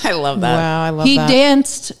Disneyland. I love that. Wow, I love he that. He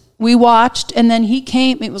danced, we watched, and then he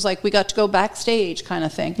came. It was like we got to go backstage kind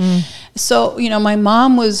of thing. So, you know, my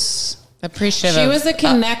mom was appreciative. She was a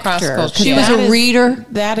connector. She was a reader.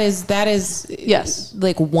 That is yes,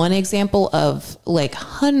 like one example of like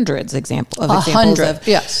hundreds examples of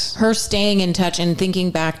yes, her staying in touch and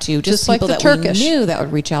thinking back to just like people the that Turkish. we knew that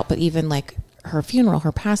would reach out, but even like her funeral,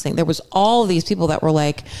 her passing, there was all these people that were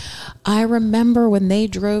like, I remember when they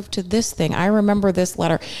drove to this thing. I remember this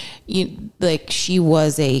letter. She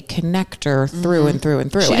was a connector through and through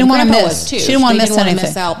and through. She didn't want to miss. She didn't want to miss anything.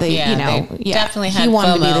 Miss out. They definitely had he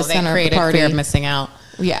wanted FOMO. to be the center they of the party. Fear of missing out.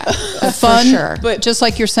 Yeah, fun, for sure. But just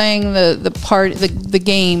like you're saying, the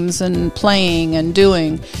games and playing and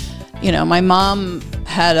doing. You know, my mom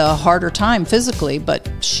had a harder time physically, but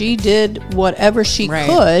she did whatever she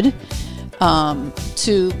could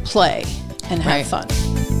to play and have fun.